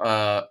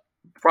to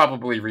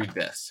probably read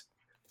this.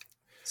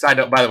 Side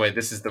note, by the way,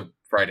 this is the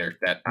writer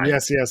that I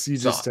yes, you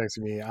just texted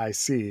me. I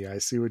see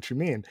what you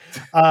mean.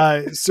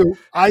 So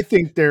I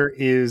think there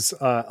is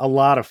a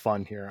lot of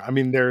fun here. I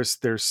mean, there's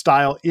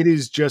style. It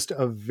is just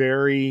a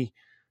very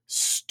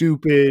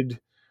stupid,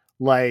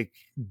 like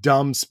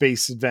dumb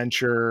space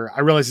adventure.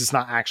 I realize it's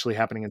not actually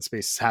happening in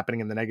space; it's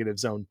happening in the negative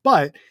zone,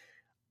 but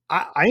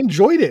I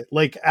enjoyed it.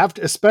 Like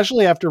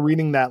especially after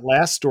reading that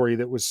last story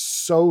that was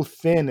so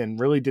thin and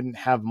really didn't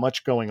have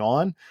much going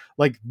on.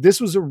 Like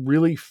this was a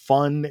really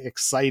fun,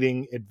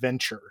 exciting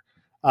adventure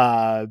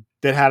that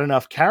had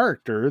enough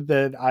character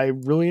that I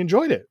really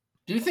enjoyed it.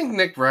 Do you think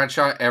Nick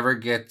Bradshaw ever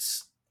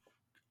gets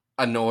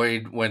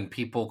annoyed when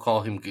people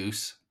call him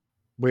Goose?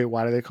 Wait,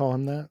 why do they call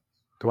him that?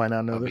 Do I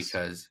not know this?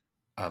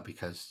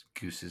 Because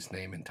Goose's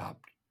name in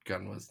Top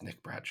Gun was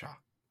Nick Bradshaw.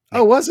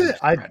 Was it?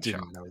 I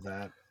didn't know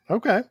that.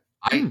 Okay.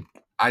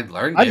 I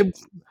learned it.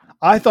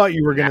 I thought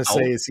you were going to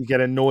say, is he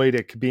get annoyed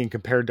at being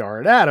compared to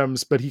Art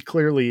Adams, but he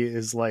clearly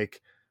is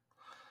like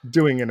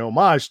doing an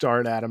homage to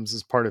Art Adams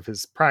as part of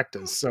his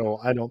practice. So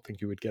I don't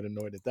think you would get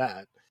annoyed at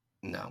that.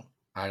 No,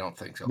 I don't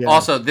think so. Yeah.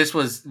 Also, this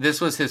was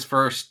his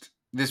first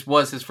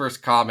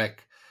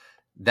comic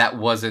that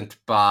wasn't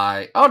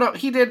by, oh no,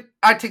 he did.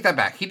 I take that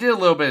back. He did a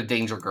little bit of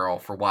Danger Girl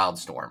for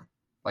Wildstorm.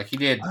 Like he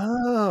did.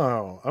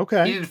 Oh,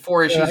 okay. He did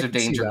 4 issues of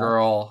Danger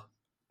Girl.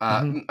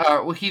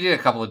 He did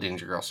a couple of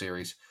Danger Girl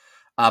series,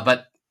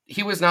 but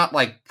he was not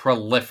like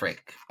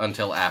prolific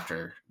until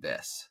after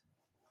this.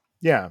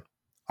 Yeah.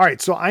 All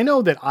right. So I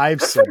know that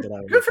I've said that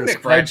I good for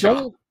Nick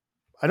Bradshaw.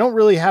 I don't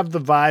really have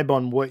the vibe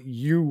on what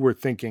you were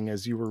thinking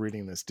as you were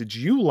reading this. Did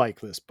you like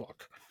this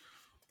book?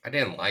 I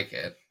didn't like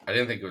it. I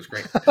didn't think it was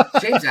great.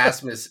 James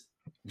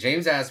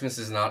Asmus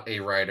is not a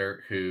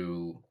writer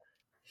who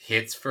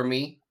hits for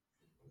me.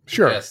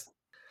 Sure. Just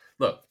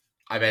look,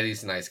 I bet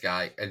he's a nice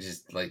guy. I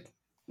just like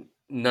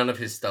none of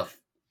his stuff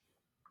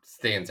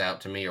stands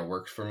out to me or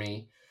works for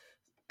me.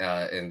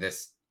 And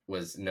this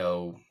was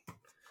no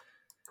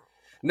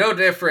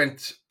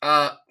different.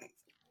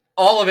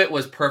 All of it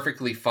was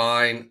perfectly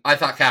fine. I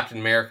thought Captain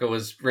America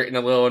was written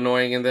a little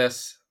annoying in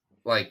this.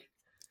 Like,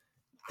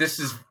 this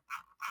is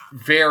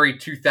very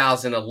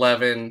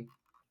 2011.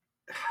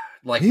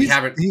 Like, we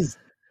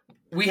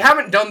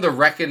haven't done the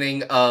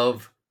reckoning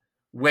of,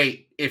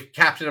 wait, if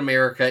Captain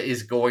America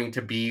is going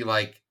to be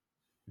like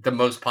the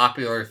most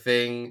popular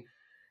thing,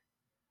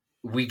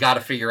 we got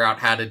to figure out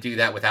how to do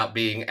that without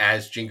being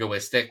as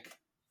jingoistic.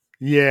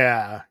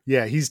 Yeah,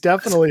 he's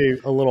definitely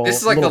a little. This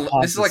is like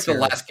the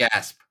last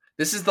gasp.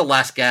 This is the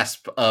last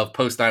gasp of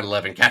post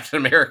 9/11 Captain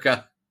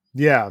America.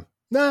 Yeah,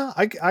 no,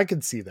 I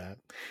could see that,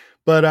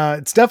 but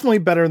it's definitely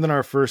better than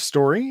our first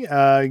story.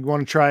 You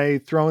want to try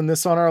throwing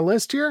this on our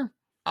list here?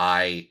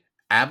 I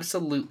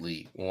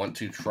absolutely want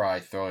to try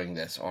throwing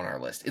this on our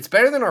list. It's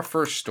better than our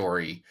first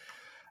story.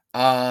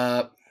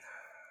 I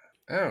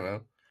don't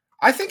know.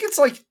 I think it's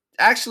like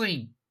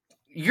actually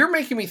you're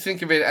making me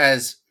think of it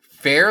as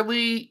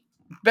fairly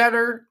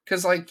better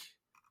because like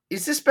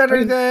is this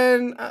better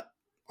than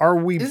are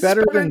we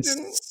better than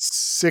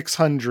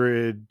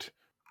 600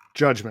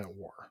 Judgment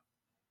War?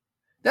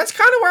 That's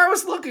kind of where I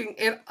was looking,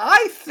 and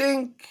I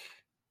think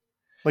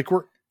like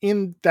we're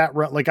in that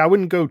like I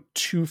wouldn't go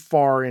too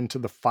far into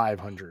the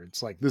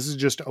 500s. Like this is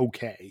just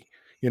okay,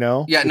 you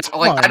know? Yeah, no,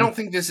 like I don't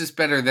think this is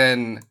better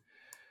than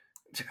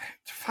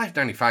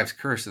 595's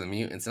Curse of the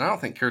Mutants, and I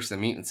don't think Curse of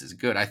the Mutants is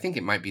good. I think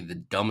it might be the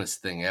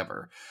dumbest thing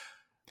ever.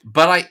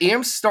 But I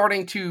am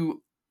starting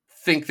to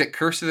think that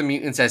Curse of the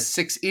Mutants as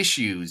 6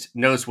 issues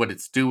knows what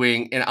it's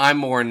doing, and I'm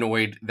more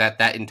annoyed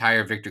that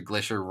entire Victor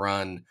Glischer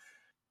run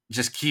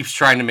just keeps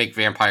trying to make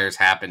vampires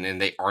happen,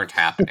 and they aren't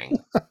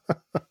happening.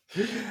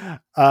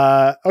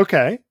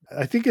 Okay.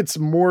 I think it's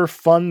more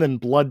fun than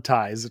Blood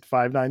Ties at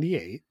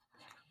 598.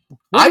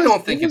 I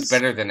don't think it's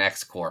better than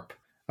X-Corp.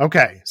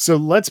 Okay, so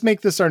let's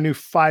make this our new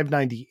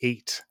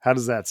 598. How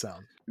does that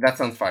sound? That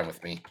sounds fine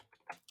with me.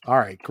 All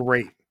right,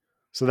 great.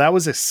 So that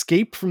was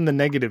Escape from the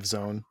Negative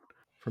Zone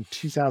from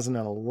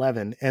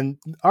 2011. And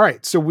all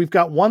right, so we've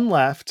got one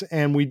left,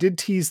 and we did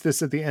tease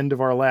this at the end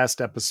of our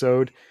last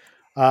episode.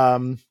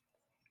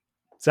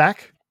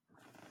 Zach,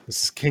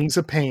 this is Kings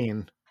of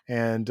Pain.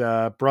 And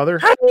brother,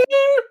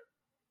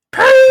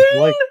 Pain!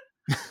 like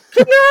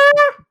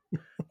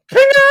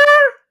Pain!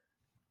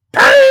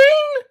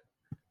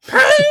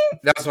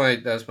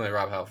 That's my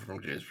Rob Halford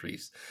from Judas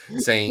Priest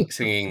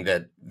singing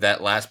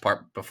that last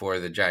part before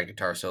the giant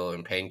guitar solo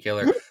in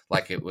Painkiller,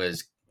 like it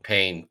was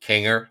Pain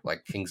Kinger,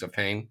 like Kings of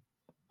Pain.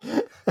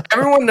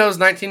 Everyone knows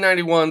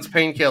 1991's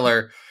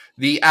Painkiller,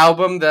 the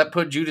album that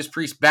put Judas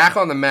Priest back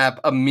on the map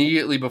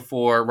immediately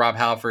before Rob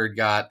Halford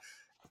got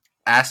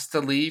asked to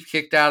leave,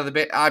 kicked out of the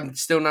band. I'm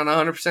still not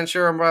 100%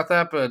 sure about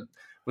that, but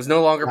was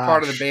no longer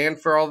part of the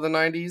band for all the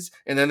 90s.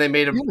 And then they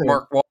made a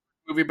Mark Wahlberg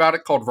movie about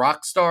it called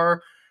Rockstar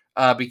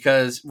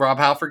because Rob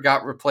Halford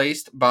got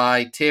replaced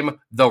by Tim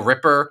the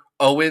Ripper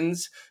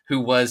Owens, who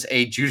was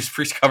a Judas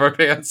Priest cover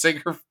band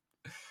singer.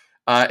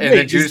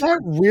 Is that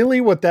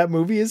really what that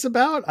movie is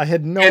about? I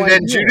had no idea. And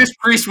then Judas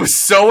Priest was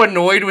so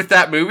annoyed with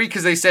that movie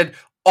because they said,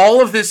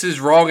 all of this is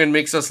wrong and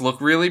makes us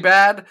look really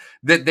bad,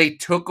 that they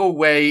took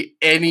away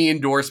any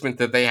endorsement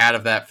that they had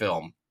of that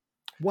film.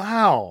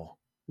 Wow.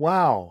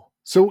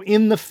 So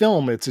in the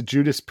film, it's a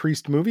Judas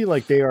Priest movie?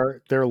 Like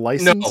they're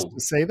licensed to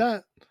say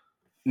that?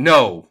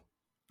 No.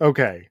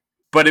 Okay.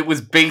 But it was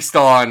based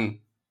on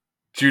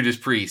Judas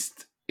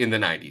Priest in the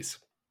 90s.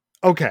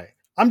 Okay.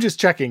 I'm just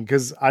checking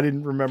because I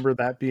didn't remember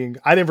that being...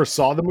 I never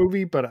saw the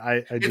movie, but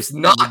I just... It's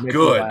not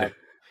good.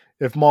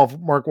 If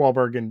Mark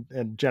Wahlberg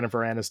and Jennifer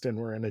Aniston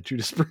were in a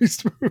Judas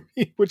Priest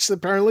movie, which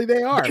apparently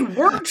they are. They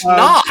weren't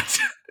not.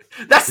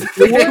 That's the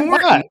thing. They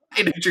weren't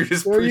in a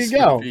Judas Priest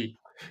movie.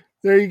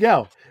 There you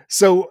go.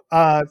 So,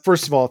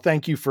 first of all,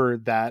 thank you for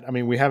that. I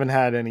mean, we haven't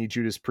had any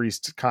Judas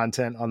Priest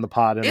content on the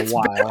pod in a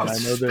while. And I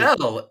know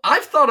that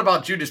I've thought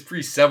about Judas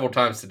Priest several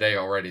times today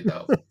already,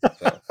 though.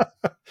 So.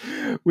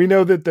 We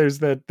know that there's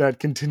that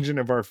contingent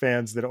of our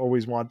fans that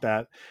always want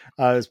that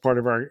as part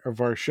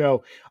of our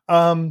show.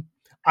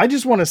 I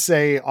just want to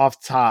say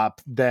off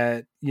top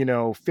that,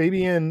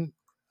 Fabian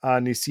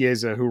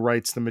Nicieza, who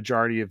writes the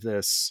majority of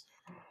this,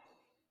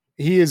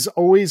 he is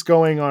always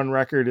going on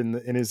record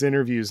in his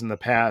interviews in the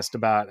past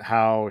about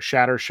how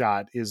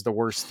Shattershot is the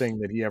worst thing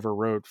that he ever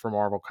wrote for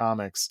Marvel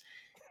Comics.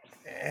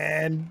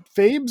 And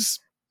Fabes,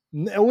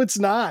 no, it's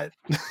not.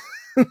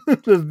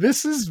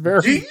 This is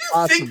very Do you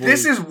think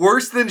this is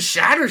worse than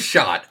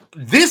Shattershot?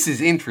 This is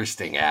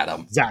interesting,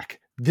 Adam. Zach,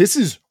 this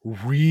is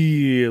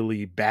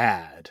really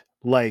bad.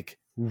 Like,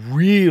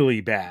 really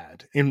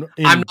bad. In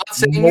I'm not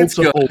saying it's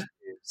good.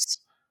 Ways.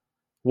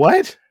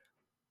 What?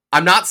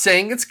 I'm not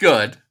saying it's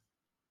good.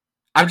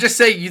 I'm just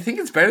saying, you think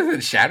it's better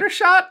than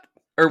Shattershot?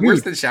 Or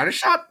worse than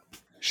Shattershot?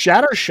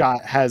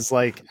 Shattershot has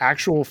like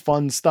actual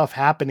fun stuff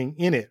happening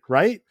in it,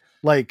 right?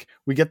 Like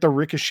we get the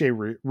Ricochet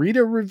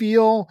Rita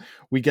reveal,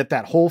 we get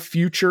that whole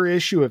future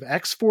issue of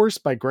X-Force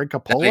by Greg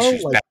That Capullo.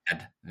 issue's Like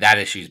bad. That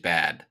issue's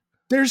bad.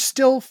 there's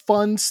still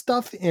fun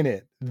stuff in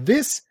it.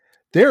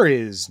 There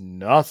is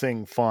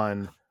nothing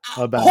fun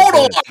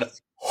about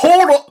this.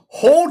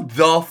 Hold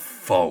the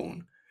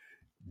phone.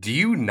 Do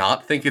you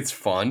not think it's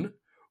fun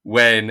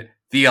when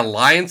the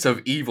Alliance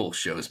of Evil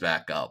shows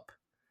back up,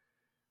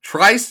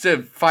 tries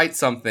to fight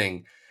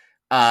something,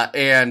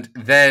 and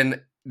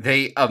then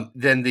the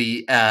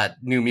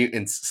New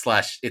Mutants /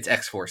 it's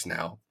X-Force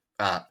now,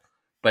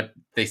 but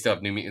they still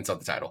have New Mutants on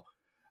the title,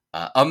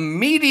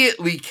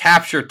 immediately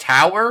capture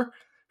Tower,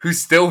 who's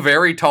still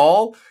very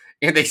tall,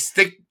 and they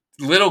stick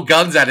little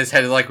guns at his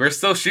head like, we're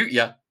still shoot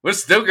ya. We're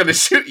still gonna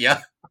shoot ya.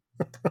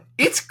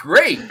 It's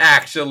great,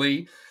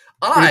 actually.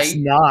 It's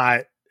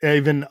not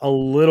even a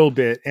little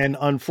bit. And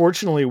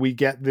unfortunately, we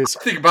get this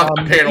think about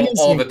that panel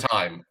all the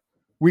time.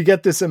 We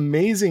get this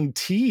amazing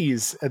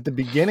tease at the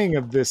beginning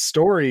of this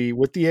story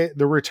with the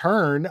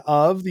return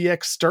of the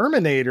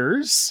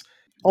exterminators,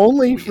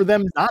 only for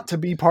them not to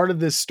be part of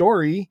this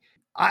story.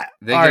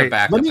 They get a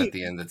backup at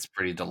the end that's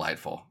pretty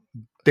delightful.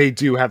 They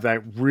do have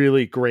that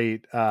really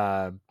great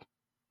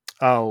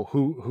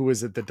who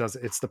is it that does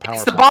it? It's the power.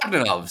 It's the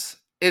Bogdanovs.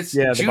 It's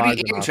Judy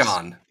Bogdanovs. and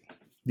John.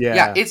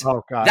 Yeah. It's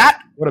God.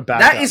 What a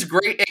backup. That is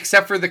great,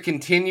 except for the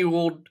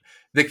continued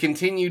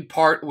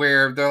part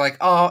where they're like,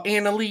 "Oh,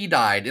 Anna Lee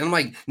died," and I'm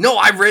like, "No,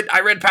 I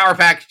read Power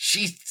Pack.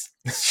 She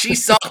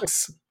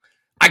sucks."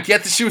 I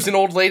get that she was an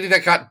old lady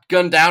that got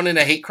gunned down in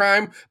a hate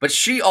crime, but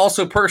she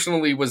also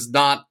personally was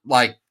not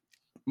like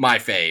my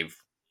fave.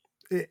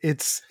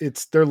 It's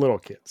they're little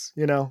kids,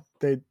 you know.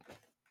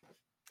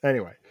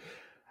 Anyway.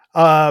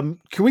 Can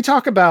we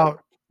talk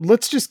about?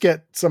 Let's just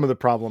get some of the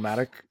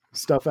problematic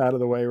stuff out of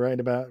the way right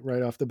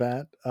off the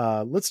bat.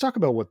 Let's talk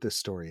about what this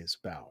story is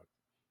about.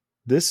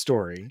 This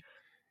story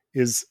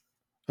is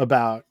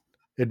about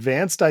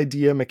Advanced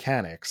Idea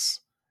Mechanics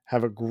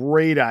have a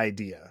great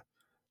idea.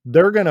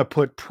 They're going to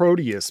put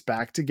Proteus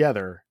back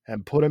together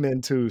and put him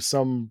into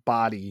some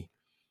body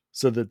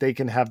so that they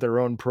can have their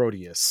own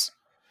Proteus.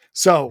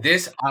 So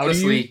this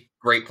honestly,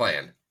 great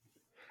plan.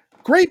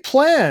 Great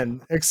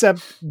plan,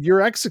 except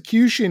your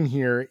execution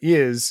here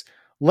is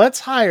let's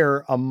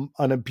hire an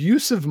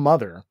abusive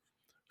mother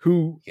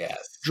who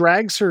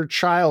drags her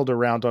child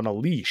around on a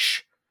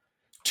leash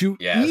to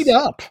eat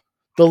up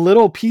the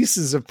little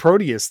pieces of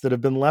Proteus that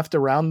have been left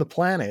around the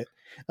planet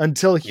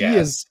until he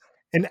is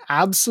an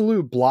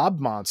absolute blob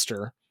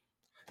monster.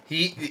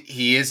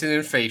 He is an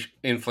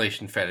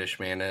inflation fetish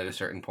man at a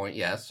certain point,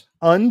 yes.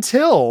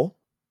 Until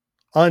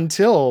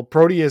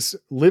Proteus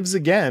lives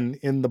again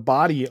in the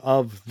body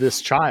of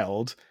this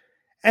child,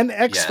 and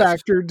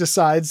X-Factor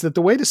decides that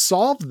the way to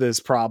solve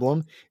this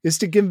problem is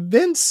to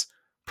convince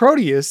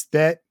Proteus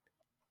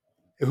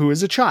who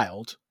is a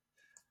child,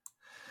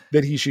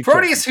 that he should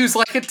Proteus, who's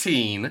like a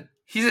teen.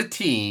 He's a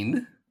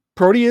teen.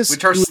 Proteus,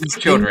 which are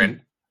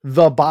children.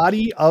 The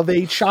body of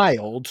a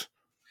child.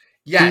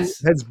 Yes.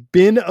 Who has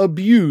been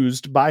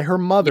abused by her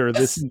mother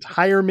this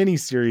entire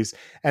miniseries.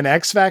 And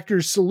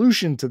X-Factor's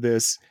solution to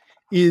this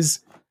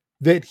is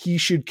that he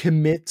should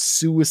commit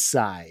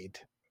suicide.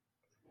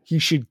 He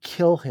should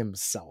kill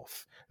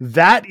himself.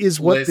 That is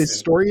what this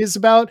story is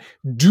about.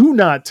 Do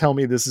not tell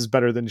me this is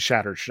better than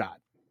Shattershot.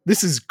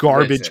 This is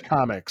garbage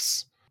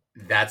comics.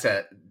 That's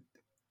an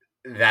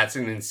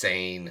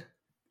insane.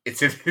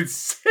 It's an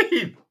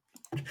insane.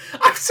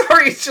 I'm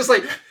sorry. It's just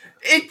like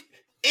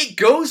it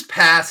goes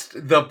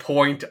past the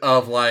point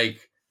of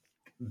like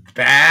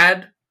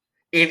bad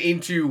and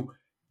into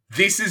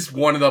this is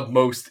one of the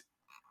most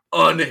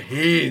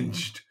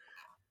unhinged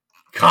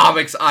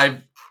comics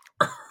I've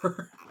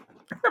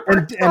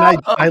and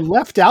I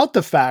left out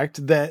the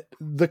fact that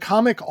the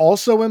comic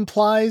also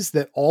implies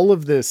that all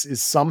of this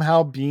is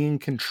somehow being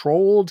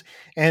controlled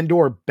and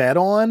or bet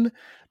on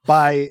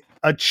by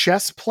a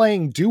chess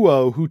playing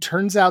duo who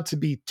turns out to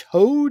be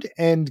Toad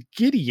and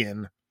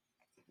Gideon.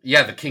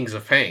 Yeah, the Kings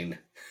of Pain.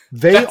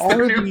 They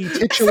are the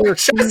titular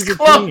Kings of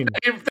Pain.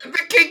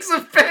 The Kings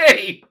of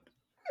Pain.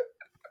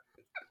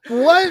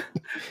 What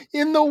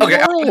in the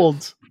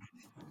world?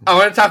 I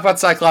want to talk about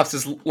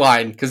Cyclops'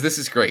 line because this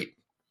is great.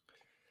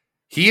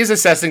 He is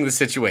assessing the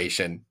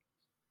situation.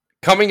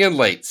 Coming in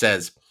late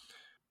says,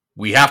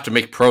 "We have to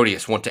make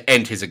Proteus want to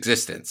end his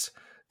existence.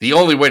 The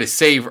only way to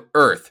save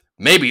Earth,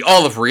 maybe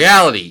all of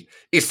reality,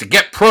 is to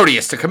get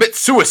Proteus to commit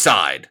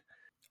suicide."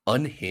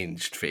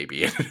 Unhinged,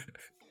 Fabian.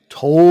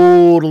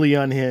 Totally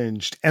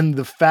unhinged. And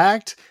the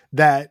fact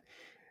that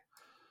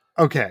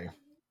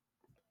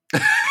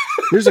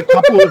there's a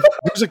couple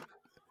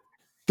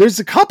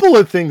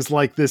of things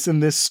like this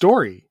in this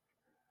story.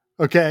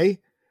 Okay.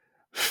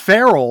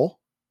 Farrell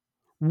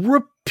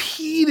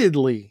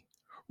repeatedly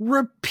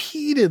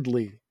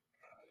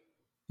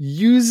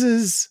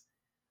uses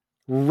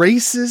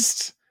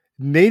racist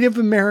Native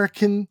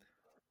American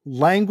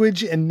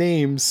language and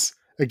names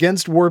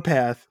against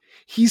Warpath.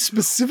 He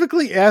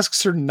specifically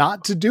asks her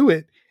not to do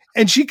it,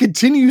 And she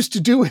continues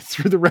to do it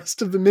through the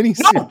rest of the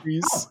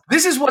miniseries. No.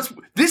 This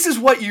is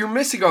what you're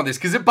missing on this,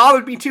 because it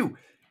bothered me too.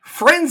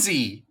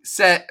 Frenzy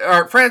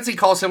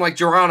calls him like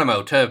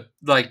Geronimo to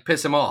like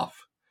piss him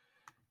off.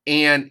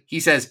 And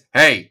he says,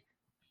 hey,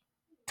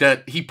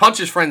 he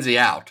punches Frenzy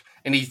out,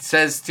 and he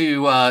says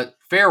to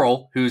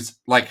Farrell, who's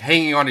like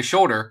hanging on his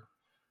shoulder,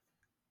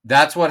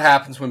 that's what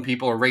happens when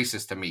people are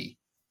racist to me.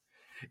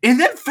 And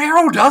then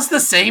Farrell does the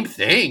same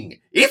thing.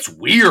 It's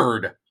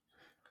weird.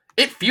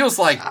 It feels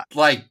like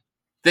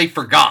they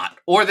forgot,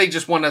 or they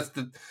just want us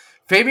to.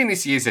 Fabian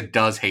Nicieza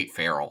does hate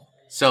Farrell,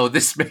 so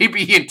this may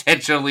be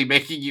intentionally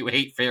making you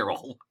hate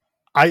Farrell.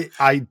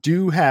 I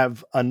do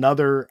have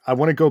another. I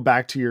want to go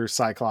back to your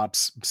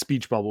Cyclops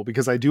speech bubble,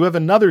 because I do have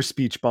another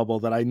speech bubble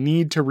that I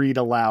need to read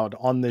aloud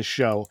on this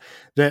show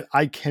that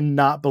I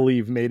cannot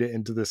believe made it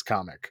into this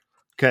comic.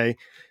 Okay,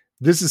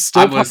 this is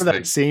still part of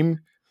that same.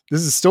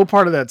 This is still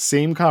part of that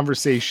same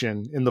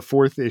conversation in the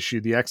 4th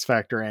issue, the X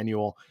Factor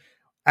annual.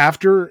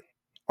 After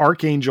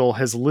Archangel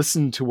has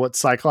listened to what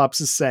Cyclops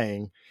is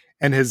saying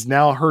and has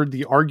now heard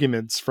the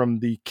arguments from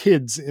the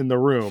kids in the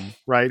room,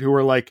 right? Who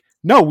are like,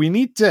 no, we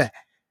need to,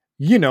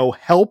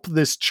 help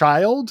this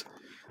child.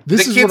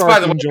 This is what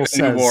Archangel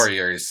says. New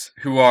Warriors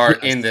who are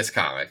in this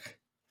comic.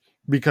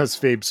 Because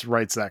Fabes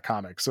writes that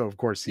comic. So of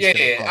course he's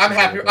I'm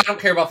happy. I don't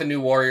care about the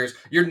New Warriors.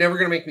 You're never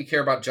going to make me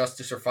care about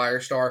Justice or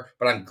Firestar,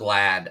 but I'm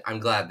glad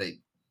that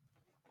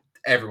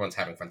everyone's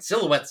having fun.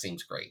 Silhouette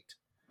seems great.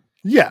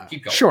 Yeah,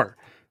 sure.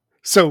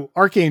 So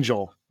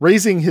Archangel,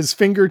 raising his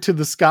finger to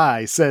the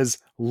sky, says,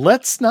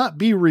 let's not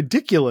be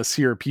ridiculous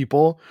here,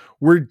 people.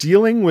 We're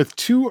dealing with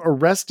 2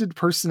 arrested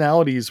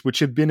personalities which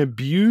have been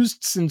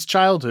abused since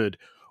childhood.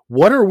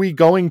 What are we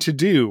going to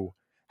do?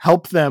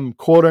 Help them,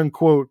 quote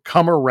unquote,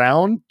 come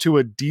around to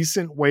a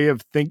decent way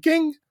of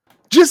thinking?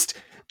 Just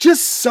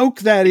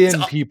soak that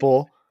in,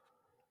 people.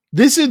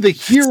 These are the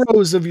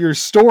heroes of your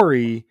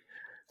story.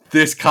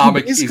 This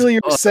comic basically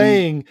are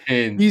saying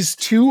these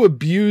 2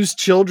 abused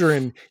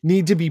children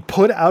need to be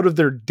put out of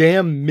their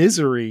damn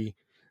misery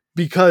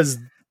because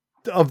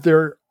of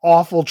their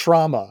awful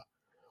trauma.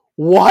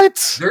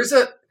 What?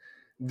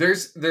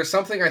 There's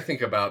something I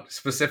think about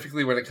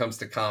specifically when it comes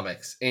to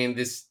comics, and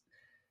this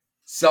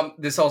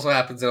also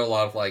happens in a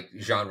lot of like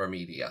genre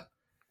media,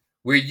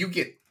 where you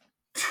get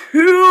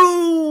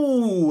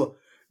too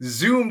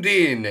zoomed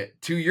in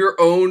to your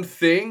own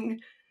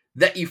thing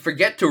that you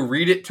forget to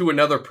read it to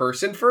another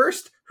person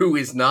first, who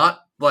is not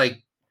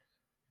like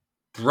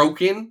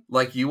broken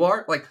like you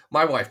are. Like,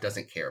 my wife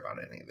doesn't care about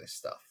any of this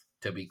stuff,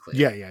 to be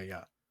clear.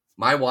 Yeah.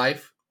 My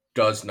wife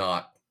does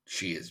not.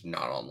 She is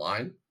not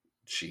online.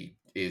 She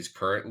is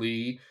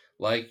currently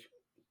like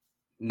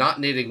not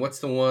knitting. What's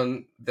the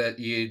one that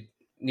you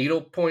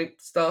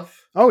needlepoint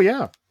stuff? Oh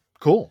yeah.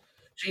 Cool.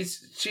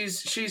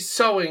 She's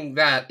sewing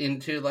that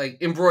into like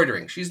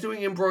embroidering. She's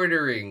doing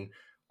embroidering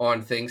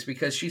on things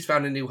because she's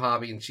found a new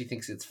hobby and she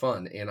thinks it's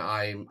fun, and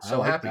I'm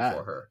so happy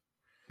for her.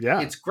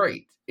 Yeah. It's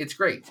great.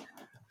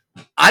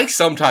 I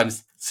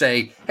sometimes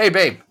say, hey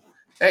babe,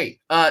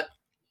 let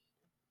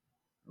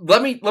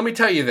me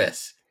tell you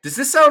this. Does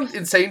this sound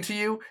insane to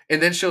you?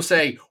 And then she'll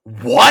say,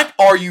 what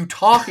are you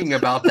talking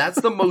about?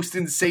 That's the most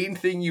insane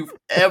thing you've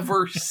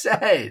ever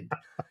said.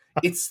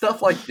 It's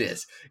stuff like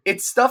this.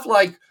 It's stuff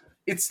like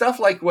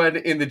when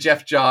in the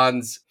Jeff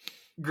Johns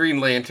Green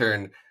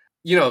Lantern,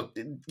 you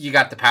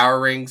got the power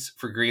rings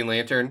for Green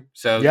Lantern.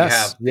 So you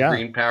have the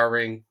green power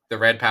ring, the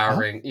red power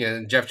ring.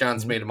 Jeff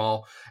Johns made them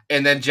all.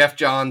 And then Jeff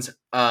Johns,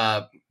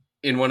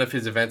 in one of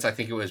his events, I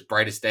think it was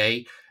Brightest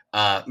Day,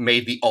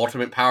 made the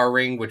ultimate power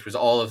ring, which was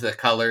all of the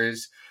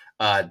colors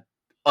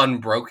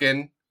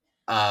unbroken,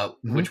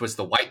 which was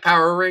the white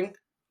power ring.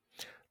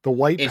 The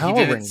white power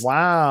ring.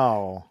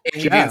 Wow.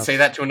 And he didn't say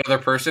that to another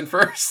person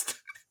first.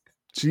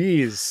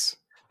 Jeez.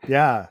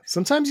 Yeah.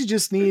 Sometimes you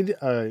just need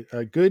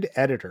a good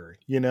editor,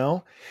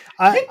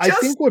 I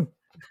think what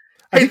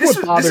bothers this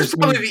is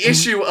probably me, the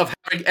issue of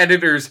having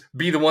editors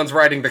be the ones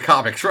writing the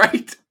comics,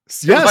 right?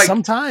 Yeah,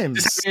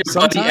 sometimes.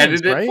 Sometimes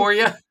edit it for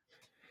you.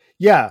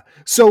 Yeah.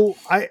 So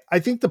I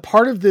think the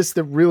part of this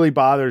that really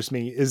bothers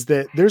me is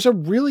that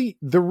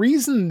the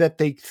reason that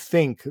they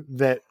think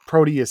that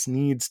Proteus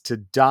needs to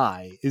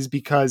die is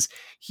because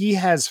he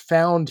has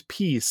found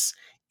peace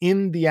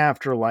in the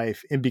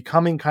afterlife and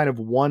becoming kind of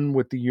one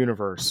with the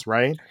universe,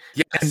 right?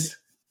 Yes. And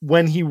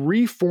when he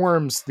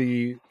reforms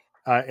the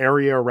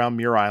area around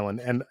Muir Island,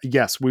 and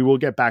yes, we will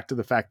get back to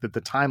the fact that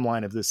the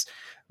timeline of this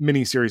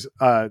miniseries,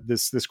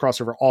 this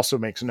crossover also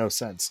makes no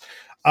sense.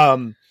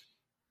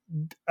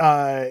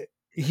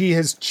 He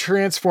has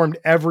transformed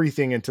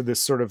everything into this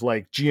sort of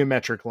like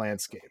geometric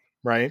landscape,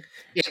 right?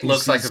 It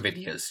looks like a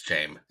video's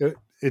shame.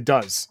 It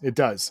does.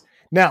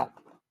 Now,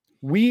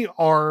 we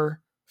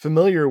are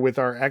familiar with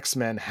our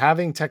X-Men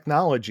having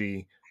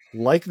technology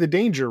like the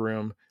Danger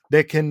Room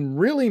that can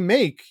really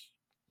make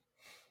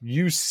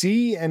you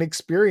see and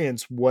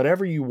experience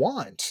whatever you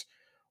want.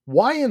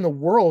 Why in the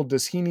world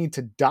does he need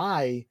to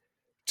die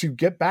to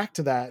get back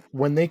to that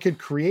when they could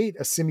create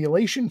a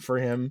simulation for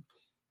him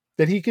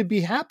that he could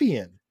be happy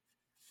in?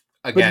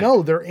 Again. But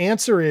no, their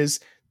answer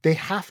is they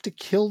have to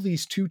kill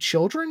these 2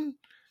 children.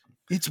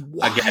 It's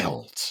wild.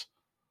 Again,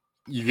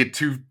 you get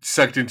too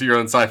sucked into your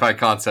own sci-fi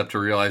concept to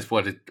realize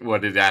what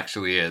it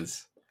actually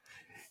is.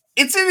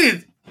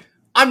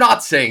 I'm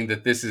not saying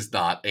that this is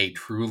not a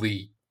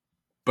truly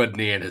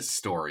bananas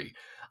story.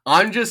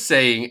 I'm just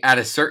saying at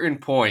a certain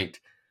point,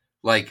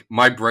 like,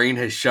 my brain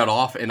has shut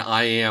off and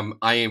I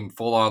am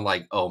full on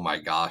like, oh my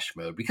gosh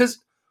mode. Because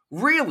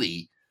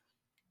really,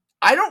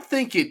 I don't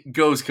think it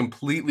goes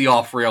completely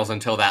off rails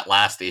until that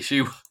last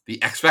issue,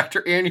 the X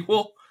Factor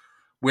annual,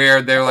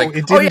 where they're like,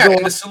 it oh didn't yeah, go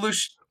and the off-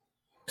 solution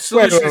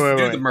Wait, is to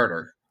do wait. the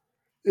murder.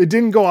 It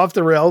didn't go off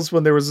the rails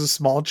when there was a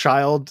small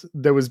child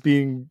that was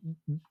being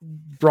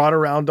brought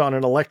around on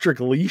an electric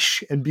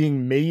leash and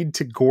being made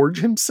to gorge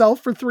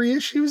himself for 3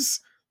 issues.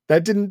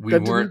 That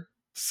didn't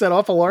set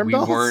off alarm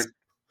bells.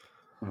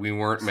 We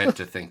weren't meant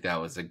to think that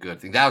was a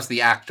good thing. That was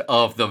the act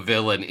of the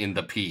villain in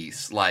the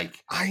piece.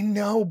 Like, I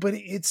know, but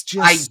it's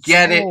just I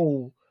get it.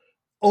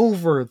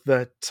 Over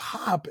the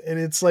top, and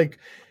it's like,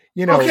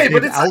 you know, okay,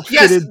 but it's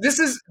outfitted.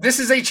 Yes, this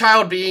is a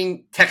child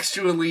being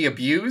textually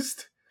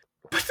abused,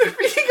 but they're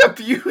being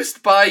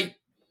abused by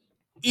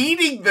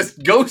eating this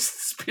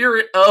ghost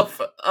spirit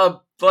of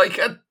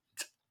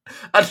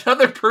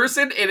another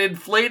person and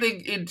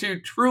inflating into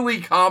truly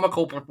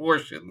comical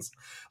proportions.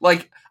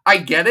 Like, I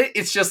get it.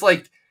 It's just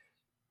like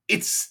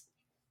it's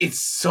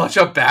such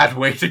a bad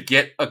way to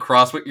get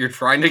across what you're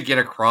trying to get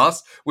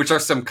across, which are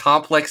some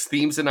complex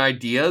themes and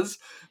ideas,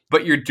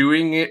 but you're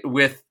doing it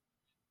with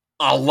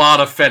a lot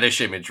of fetish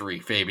imagery,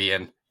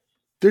 Fabian.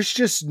 There's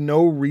just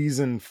no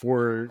reason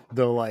for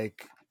the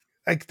like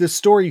the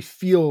story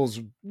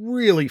feels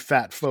really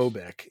fat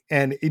phobic,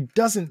 and it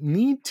doesn't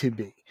need to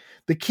be.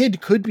 The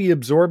kid could be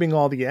absorbing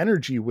all the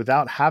energy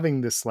without having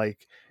this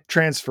like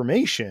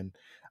transformation.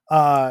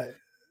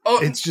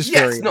 It's just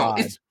very odd.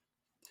 It's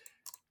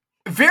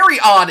very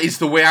odd is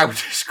the way I would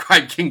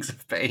describe Kings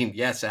of Pain.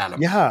 Yes,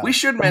 Adam. Yeah, we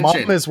should the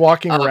mention mom is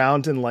walking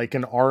around in like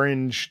an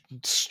orange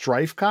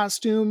strife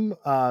costume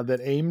that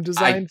AIM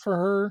designed for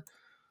her.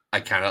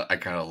 I kind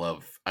of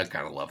love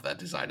that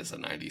design as a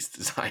 90s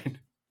design.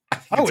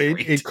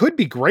 It could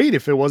be great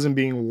if it wasn't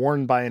being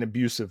worn by an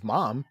abusive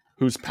mom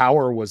whose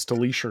power was to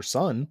leash her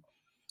son.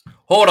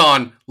 Hold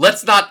on,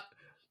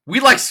 we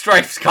like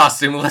Strife's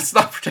costume. Let's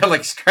not pretend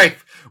like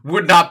Strife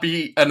would not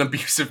be an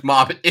abusive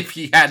mom if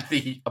he had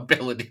the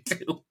ability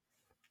to.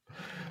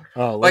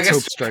 Oh, let's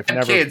hope Strife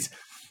never. Kids.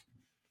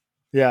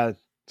 Yeah,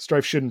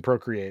 Strife shouldn't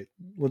procreate.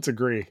 Let's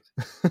agree.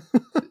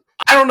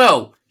 I don't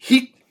know.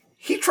 He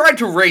tried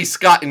to raise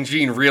Scott and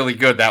Jean really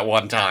good that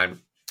one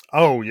time.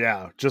 Oh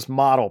yeah, just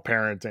model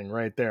parenting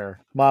right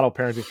there. Model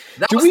parenting.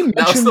 That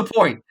was the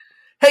point.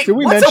 Hey, did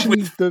we mention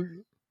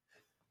the?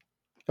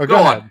 Oh, go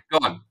ahead. Go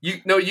on.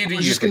 You do. I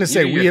was just going to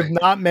say we have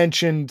not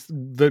mentioned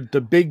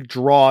the big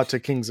draw to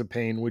Kings of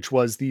Pain, which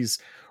was these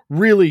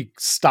really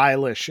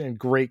stylish and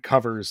great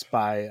covers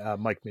by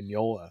Mike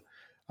Mignola.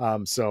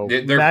 So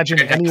imagine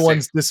fantastic.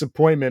 Anyone's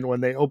disappointment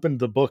when they opened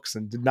the books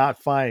and did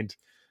not find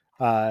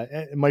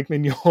Mike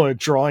Mignola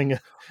drawing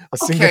a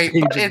single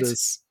page of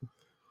this.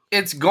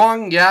 It's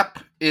Gong Yep.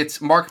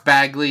 It's Mark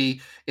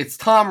Bagley. It's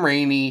Tom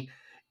Rainey.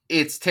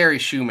 It's Terry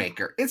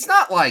Shoemaker. It's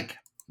not like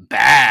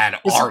bad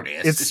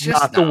artists. It's just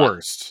not the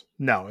worst.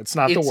 No, it's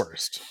not the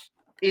worst.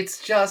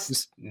 It's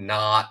just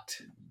not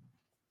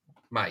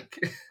Mike.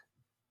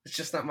 It's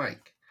just not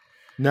Mike.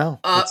 No,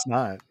 it's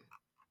not.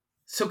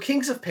 So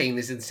Kings of Pain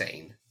is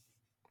insane.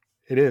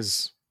 It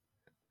is.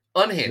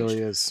 Unhinged. It really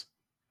is.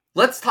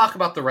 Let's talk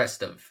about the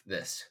rest of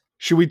this.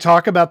 Should we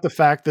talk about the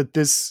fact that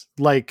this,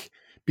 like,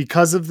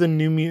 because of the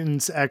New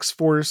Mutants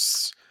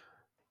X-Force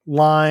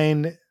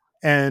line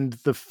and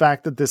the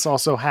fact that this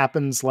also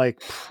happens like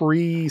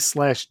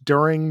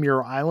pre/during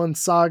Muir Island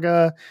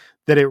saga,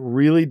 that it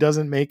really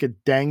doesn't make a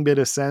dang bit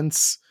of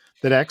sense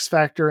that X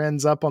Factor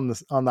ends up on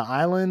the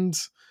island.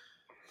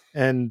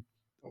 And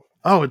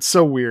it's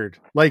so weird.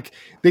 Like,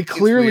 they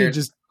clearly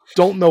just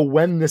don't know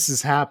when this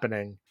is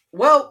happening.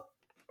 Well,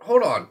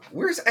 hold on.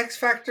 Where's X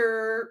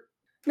Factor?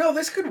 No,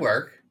 this could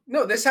work.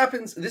 No, this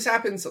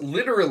happens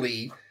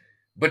literally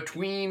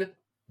between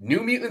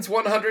New Mutants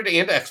 100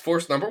 and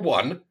X-Force number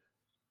 1.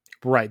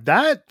 Right.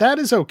 That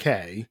is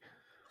okay.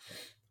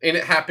 And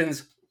it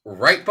happens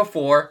right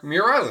before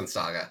Muir Island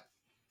saga.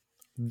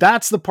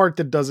 That's the part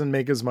that doesn't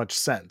make as much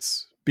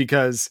sense,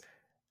 because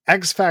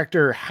X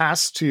Factor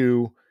has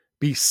to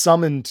be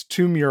summoned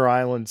to Muir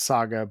Island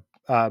saga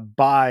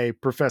by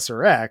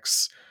Professor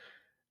X,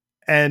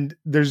 and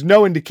there's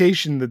no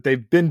indication that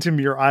they've been to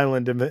Muir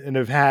Island and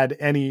have had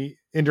any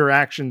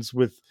interactions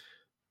with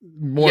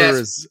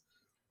Moira's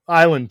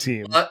island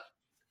team.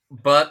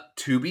 But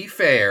to be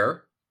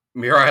fair,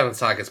 Muir Island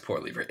saga is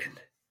poorly written.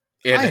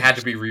 It had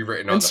to be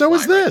rewritten on and the so fly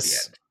is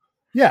this. Right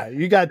yeah,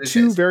 you got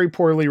two very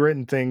poorly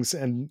written things,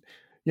 and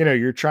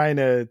you're trying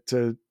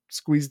to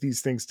squeeze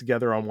these things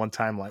together on one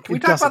timeline. Can we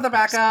talk about the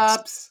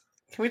backups?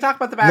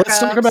 Let's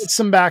talk about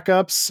some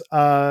backups.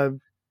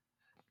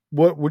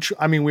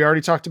 We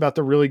already talked about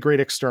the really great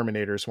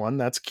Exterminators one.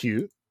 That's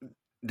cute.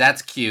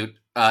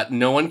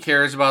 No one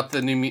cares about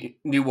the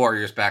new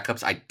Warriors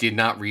backups. I did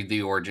not read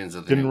the origins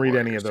of the Didn't new read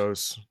Warriors. any of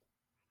those.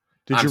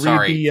 Did I'm you read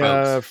sorry,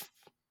 folks.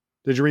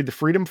 Did you read the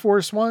Freedom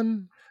Force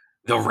one?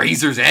 The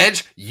Razor's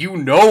Edge? You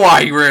know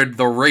I read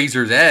The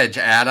Razor's Edge,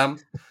 Adam.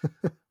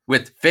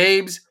 With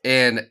Fabes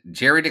and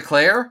Jerry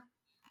DeClaire?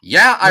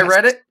 Yeah, I Yes.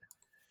 read it.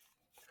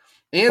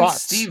 And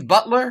Thoughts? Steve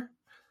Butler.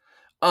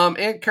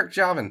 And Kirk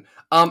Javan.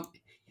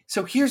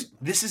 So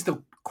this is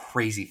the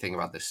crazy thing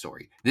about this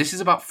story. This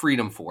is about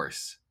Freedom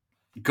Force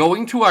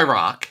going to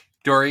Iraq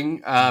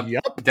during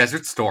Yep.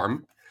 Desert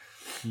Storm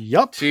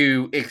Yep.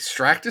 to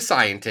extract a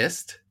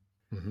scientist.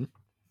 Mm-hmm.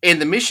 And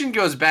the mission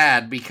goes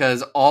bad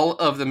because all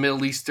of the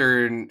Middle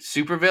Eastern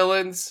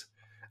supervillains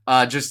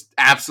just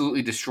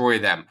absolutely destroy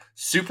them.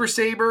 Super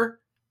Saber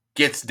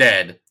gets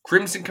dead.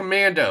 Crimson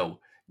Commando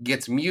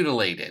gets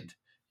mutilated.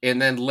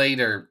 And then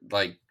later,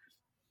 like,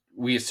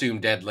 we assume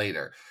dead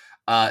later.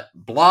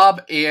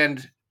 Blob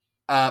and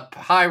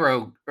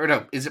Pyro, or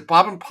no, is it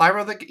Blob and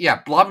Pyro?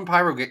 Blob and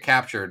Pyro get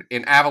captured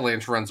and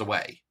Avalanche runs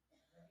away.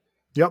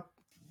 Yep.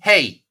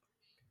 Hey,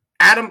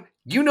 Adam,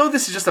 you know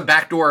this is just a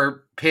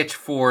backdoor pitch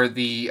for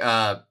the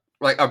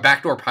like a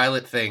backdoor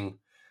pilot thing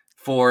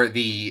for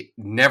the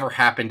never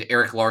happened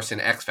Eric Larson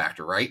X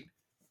Factor, right?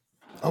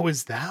 Oh,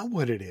 is that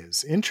what it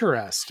is?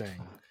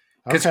 Interesting.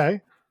 'Cause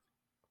Okay.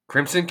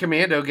 Crimson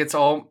Commando gets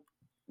all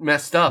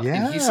messed up,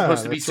 and he's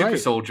supposed to be that's Super right.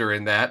 Soldier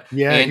in that.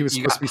 Yeah, and he was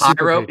you supposed to be got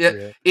Super Pyro.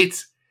 Patriot.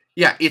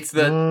 It's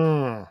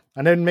the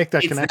I didn't make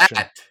that it's connection.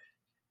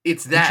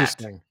 It's that.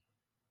 Interesting.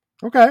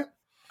 Okay.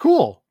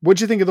 Cool.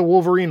 What'd you think of the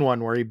Wolverine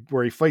one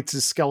where he fights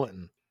his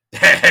skeleton?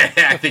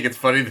 I think it's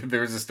funny that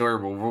there was a story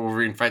where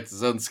Wolverine fights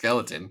his own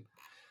skeleton.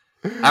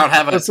 I don't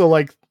have a Also,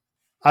 like,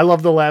 I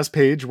love the last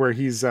page where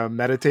he's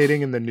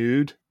meditating in the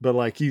nude, but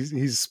like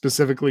he's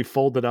specifically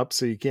folded up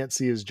so you can't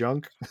see his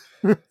junk.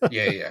 yeah.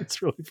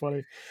 It's really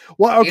funny.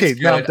 Well, okay,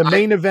 It's now good. the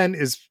main event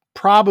is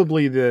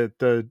probably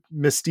the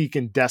Mystique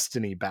and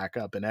Destiny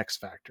backup in X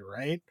Factor,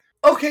 right?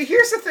 Okay,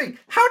 here's the thing.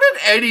 How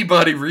did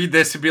anybody read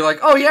this and be like,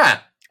 oh yeah,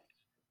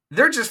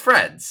 they're just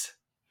friends?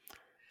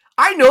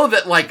 I know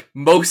that like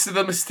most of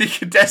the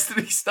Mystique and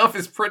Destiny stuff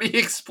is pretty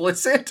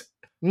explicit,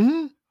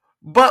 Mm-hmm.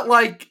 but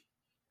like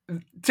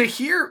to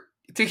hear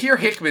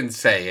Hickman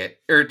say it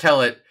or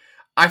tell it,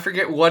 I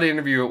forget what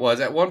interview it was.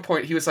 At one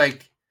point, he was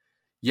like,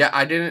 "Yeah,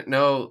 I didn't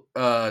know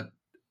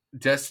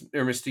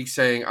Mystique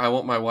saying I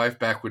want my wife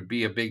back would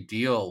be a big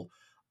deal.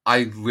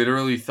 I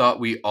literally thought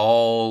we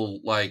all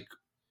like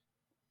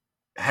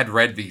had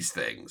read these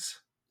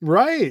things.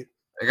 Right.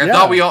 Like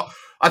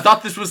I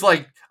thought this was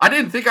like I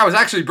didn't think I was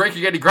actually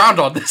breaking any ground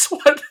on this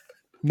one."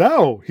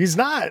 No, he's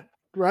not.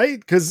 Right?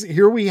 Because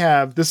here we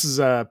have, this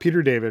is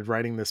Peter David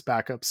writing this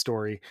backup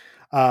story.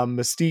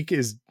 Mystique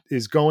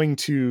is going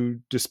to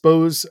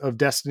dispose of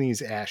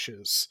Destiny's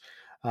ashes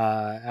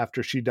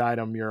after she died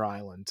on Muir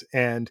Island.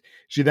 And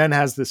she then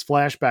has this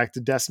flashback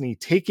to Destiny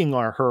taking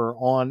her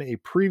on a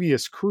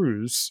previous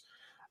cruise.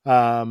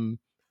 And,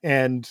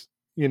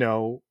 you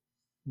know,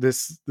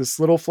 this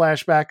little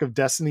flashback of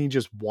Destiny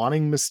just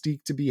wanting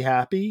Mystique to be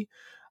happy,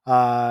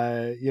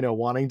 you know,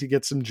 wanting to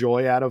get some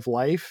joy out of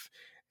life.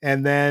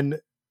 And then,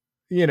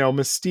 you know,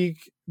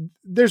 Mystique,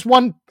 there's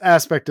one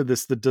aspect of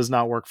this that does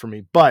not work for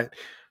me, but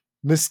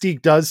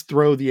Mystique does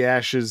throw the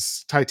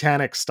ashes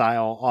Titanic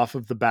style off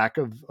of the back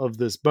of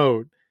this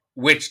boat.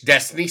 Which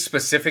Destiny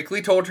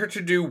specifically told her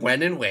to do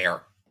when and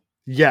where.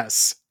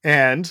 Yes.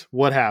 And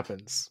what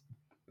happens?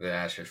 The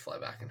ashes fly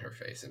back in her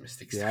face and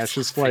Mystique The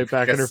ashes fly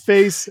back in her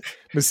face.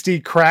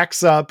 Mystique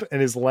cracks up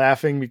and is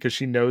laughing because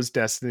she knows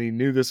Destiny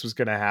knew this was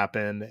going to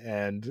happen.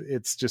 And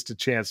it's just a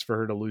chance for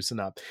her to loosen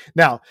up.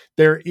 Now,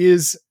 there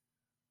is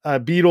a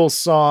Beatles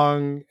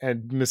song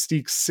and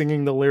Mystique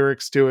singing the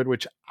lyrics to it,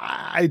 which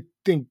I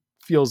think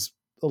feels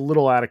a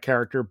little out of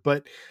character,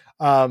 but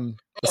when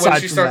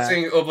she starts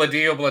singing Obla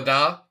Di Obla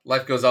Da,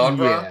 life goes on,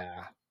 brah.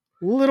 Yeah,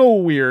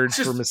 little weird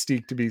for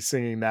Mystique to be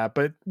singing that,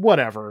 but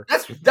whatever.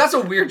 That's a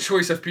weird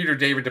choice of Peter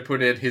David to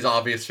put in his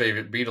obvious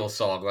favorite Beatles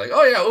song, like,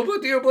 oh yeah, Obla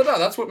Di Obla Da.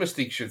 That's what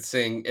Mystique should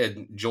sing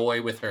and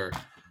joy with her.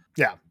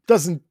 Yeah,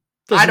 doesn't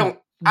I don't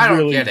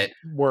really get it.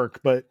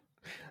 Work, but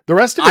the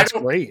rest of it's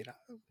great.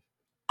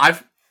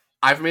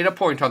 I've made a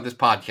point on this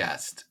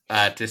podcast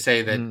to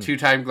say that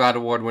two-time GLAAD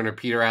Award winner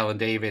Peter Allen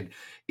David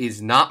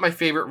is not my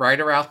favorite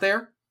writer out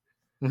there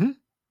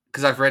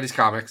because I've read his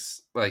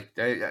comics. Like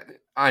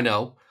I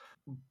know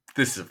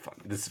this is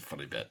a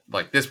funny bit.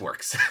 Like this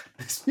works.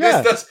 this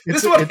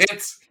one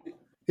hits.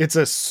 It's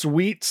a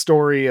sweet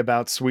story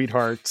about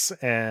sweethearts,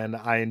 and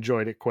I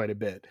enjoyed it quite a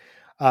bit.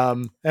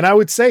 And I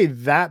would say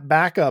that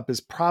backup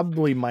is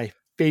probably my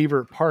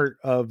favorite part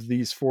of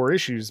these 4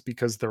 issues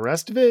because the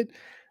rest of it.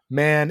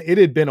 Man, it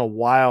had been a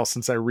while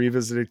since I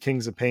revisited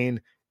Kings of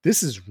Pain.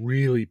 This is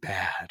really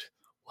bad,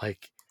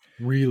 like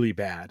really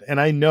bad. And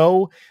I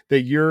know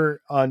that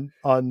you're on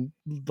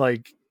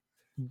like,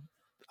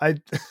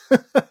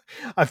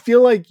 I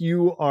feel like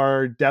you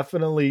are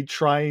definitely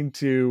trying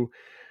to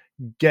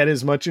get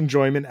as much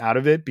enjoyment out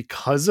of it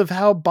because of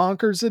how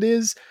bonkers it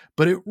is,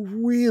 but it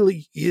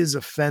really is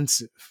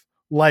offensive.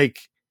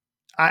 Like,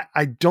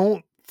 I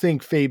don't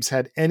think Fabes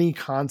had any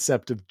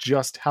concept of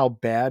just how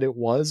bad it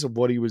was of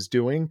what he was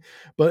doing.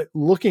 But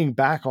looking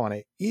back on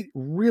it, it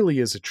really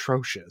is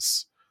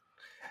atrocious.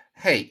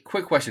 Hey,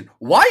 quick question.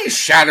 Why is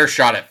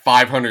Shattershot at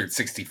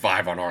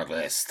 565 on our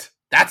list?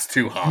 That's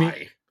too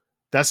high.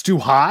 That's too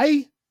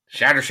high?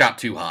 Shattershot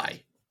too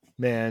high.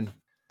 Man,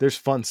 there's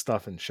fun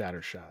stuff in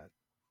Shattershot.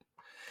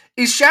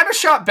 Is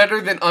Shattershot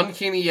better than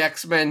Uncanny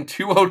X-Men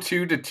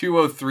 202 to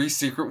 203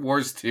 Secret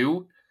Wars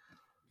 2?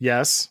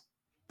 Yes.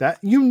 That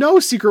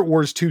Secret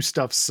Wars 2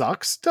 stuff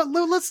sucks.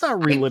 Let's not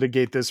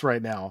relitigate this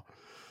right now.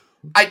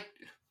 I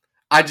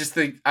just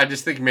think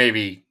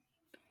maybe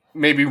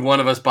one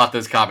of us bought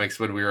those comics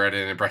when we were at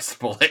an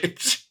impressionable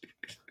age.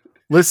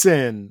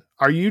 Listen,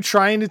 are you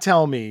trying to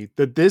tell me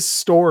that this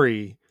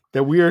story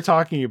that we are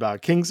talking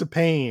about, Kings of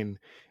Pain,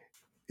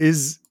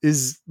 is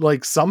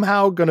like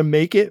somehow going to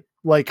make it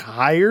like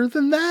higher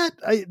than that?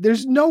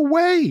 There's no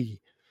way.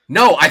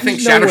 No, I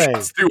think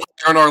Shattershot's too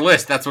high on our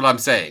list. That's what I'm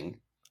saying.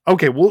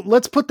 Okay, well,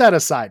 let's put that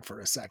aside for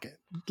a second.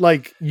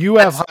 Like, you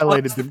have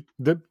highlighted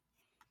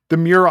the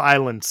Muir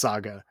Island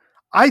saga.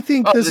 I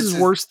think this is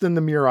worse than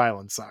the Muir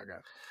Island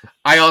saga.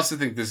 I also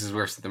think this is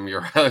worse than the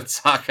Muir Island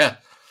saga.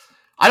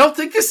 I don't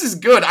think this is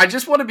good. I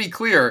just want to be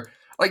clear.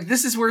 Like,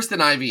 this is worse than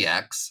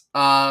IVX.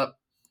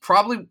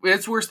 Probably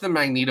it's worse than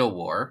Magneto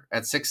War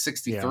at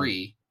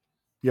 663.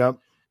 Yeah. Yep.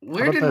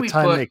 Where did we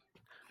put?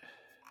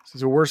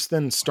 Is it worse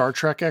than Star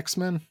Trek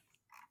X-Men?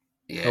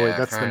 Yeah. Oh wait,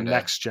 that's kinda. the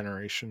Next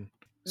Generation.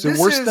 Is it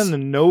worse than the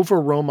Nova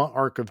Roma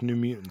arc of New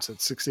Mutants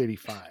at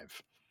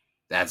 685?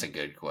 That's a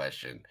good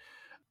question.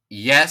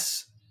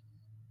 Yes,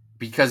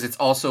 because it's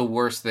also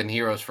worse than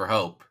Heroes for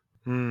Hope.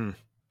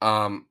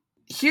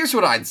 Here's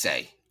what I'd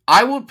say.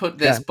 I would put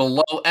this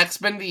below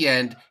X-Men The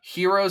End,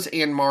 Heroes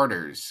and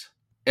Martyrs.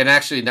 And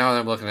actually, now that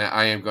I'm looking at it,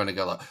 I am going to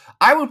go low.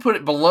 I would put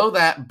it below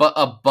that, but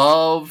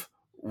above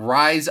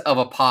Rise of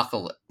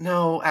Apocalypse.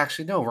 No,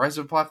 actually, no, Rise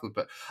of Apocalypse.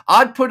 But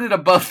I'd put it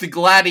above the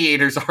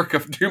Gladiators arc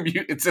of New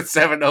Mutants at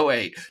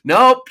 708.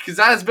 Nope, because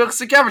that is Bill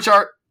Sienkiewicz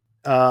art.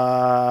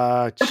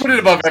 I'd put it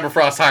above Emma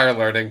Frost Higher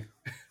Learning.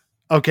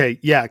 Okay,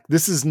 yeah,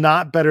 this is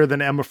not better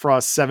than Emma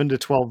Frost's 7 to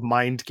 12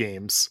 Mind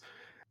Games.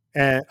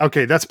 And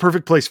okay, that's a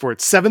perfect place for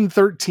it.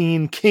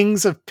 713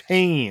 Kings of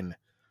Pain.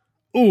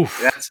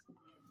 Oof.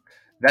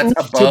 That's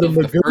above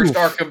the first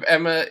arc of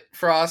Emma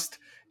Frost.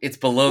 It's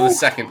below the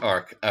second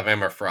arc of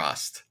Emma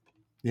Frost.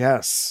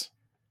 Yes.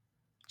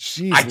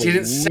 Jeez, I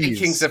didn't say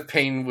Kings of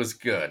Pain was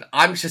good.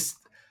 I'm just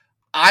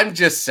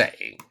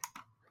saying.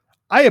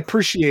 I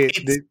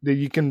appreciate that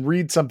you can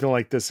read something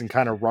like this and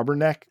kind of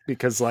rubberneck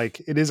because, like,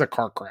 it is a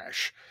car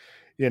crash.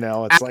 You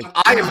know, it's like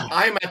I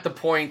am at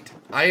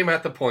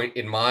the point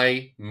in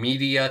my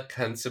media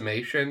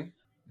consummation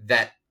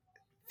that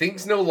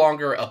things no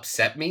longer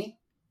upset me.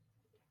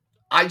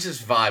 I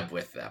just vibe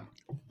with them.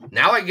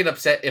 Now I get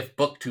upset if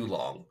book too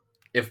long.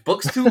 If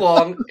book's too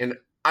long, and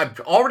I'm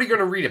already going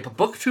to read it, but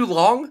book too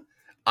long,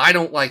 I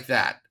don't like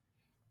that.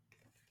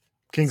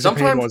 Kings of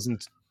Pain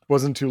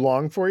wasn't too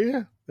long for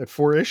you at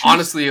 4 issues.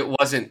 Honestly, it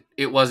wasn't.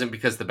 It wasn't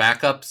because the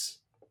backups,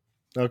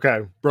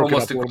 okay,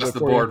 almost across the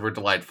board, were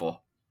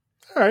delightful.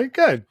 All right,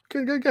 good.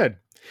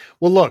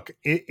 Well, look,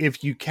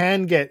 if you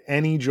can get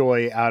any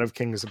joy out of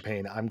Kings of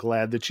Pain, I'm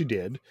glad that you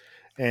did.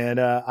 And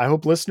I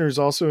hope listeners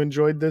also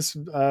enjoyed this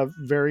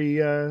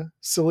very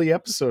silly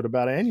episode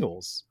about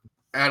annuals.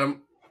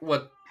 Adam,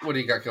 what do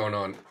you got going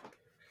on?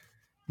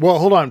 Well,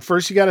 hold on.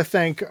 First, you got to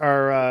thank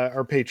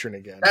our patron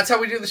again. That's how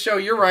we do the show.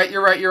 You're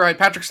right.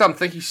 Patrick Stump,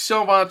 thank you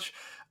so much.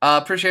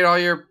 Appreciate all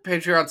your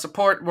Patreon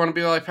support. Want to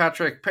be like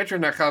Patrick?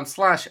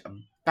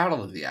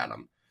 Patreon.com/Battle of the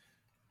Atom.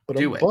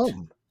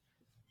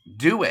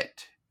 Do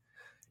it.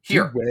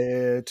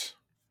 Here.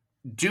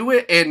 Do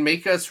it and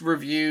make us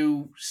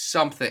review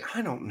something.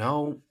 I don't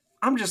know.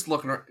 I'm just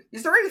looking.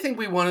 Is there anything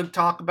we want to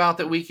talk about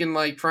that we can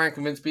like try and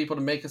convince people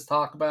to make us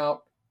talk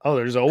about? Oh,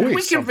 there's always. Could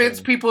we convince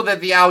people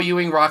that the Al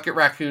Ewing Rocket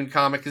Raccoon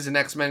comic is an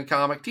X-Men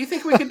comic? Do you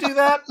think we could do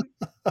that?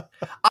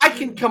 I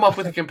can come up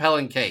with a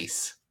compelling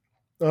case.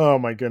 Oh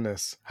my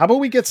goodness. How about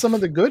we get some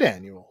of the good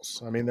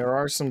annuals? I mean, there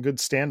are some good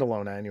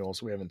standalone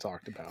annuals we haven't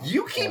talked about.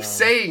 You keep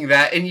saying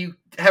that and you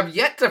have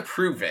yet to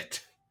prove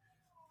it.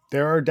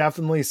 There are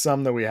definitely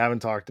some that we haven't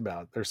talked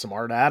about. There's some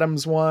Art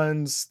Adams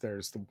ones.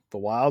 There's the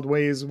Wild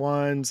Ways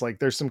ones. Like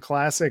there's some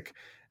classic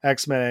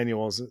X-Men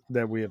annuals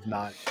that we have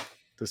not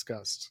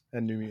discussed,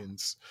 and New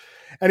Mutants.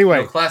 Anyway,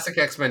 no, classic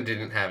X-Men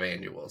didn't have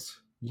annuals.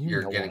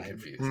 You're getting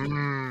confused.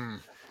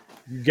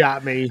 You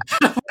got me.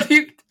 What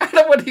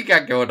do you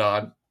got going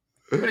on?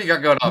 What do you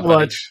got going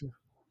on?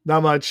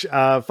 Not much.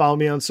 Follow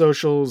me on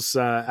socials.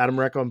 Adam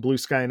Reck on Blue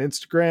Sky and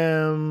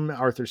Instagram.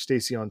 Arthur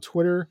Stacy on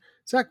Twitter.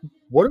 Zach,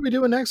 what are we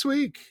doing next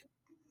week?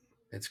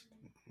 It's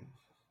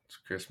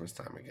Christmas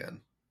time again.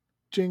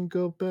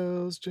 Jingle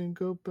bells,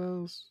 jingle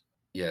bells.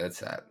 Yeah, that's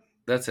that.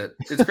 That's it.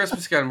 It's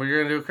Christmas again. We're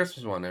going to do a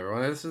Christmas one,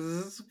 everyone. This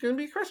is going to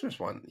be a Christmas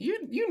one.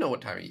 You know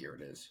what time of year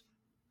it is.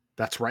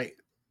 That's right.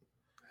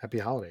 Happy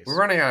holidays. We're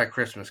running out of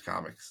Christmas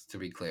comics, to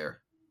be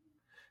clear.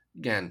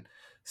 Again,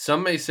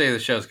 some may say the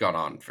show's gone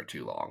on for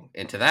too long.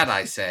 And to that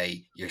I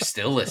say, you're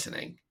still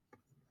listening.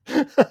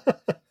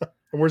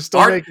 And we're still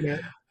Our- making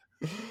it.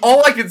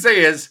 All I can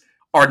say is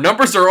our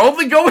numbers are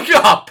only going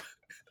up.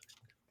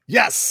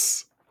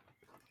 Yes.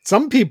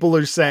 Some people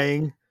are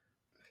saying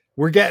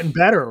we're getting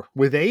better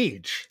with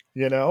age.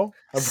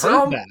 I've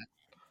heard that.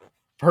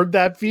 Heard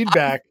that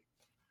feedback.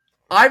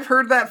 I've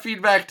heard that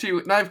feedback too,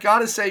 and I've got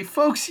to say,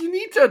 folks, you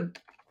need to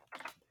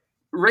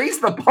raise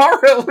the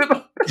bar a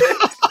little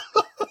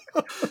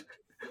bit.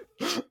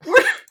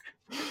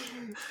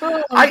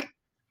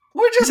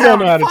 We're just You don't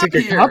know how having to fun take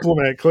a here.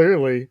 compliment,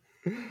 clearly.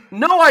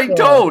 No, I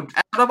don't,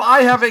 Adam.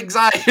 I have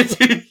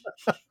anxiety.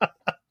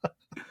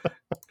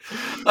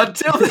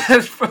 Until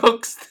then,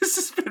 folks, this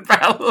has been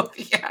Battle of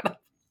the Atom.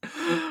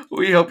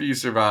 We hope you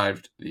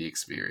survived the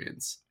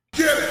experience.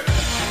 Get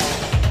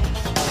it!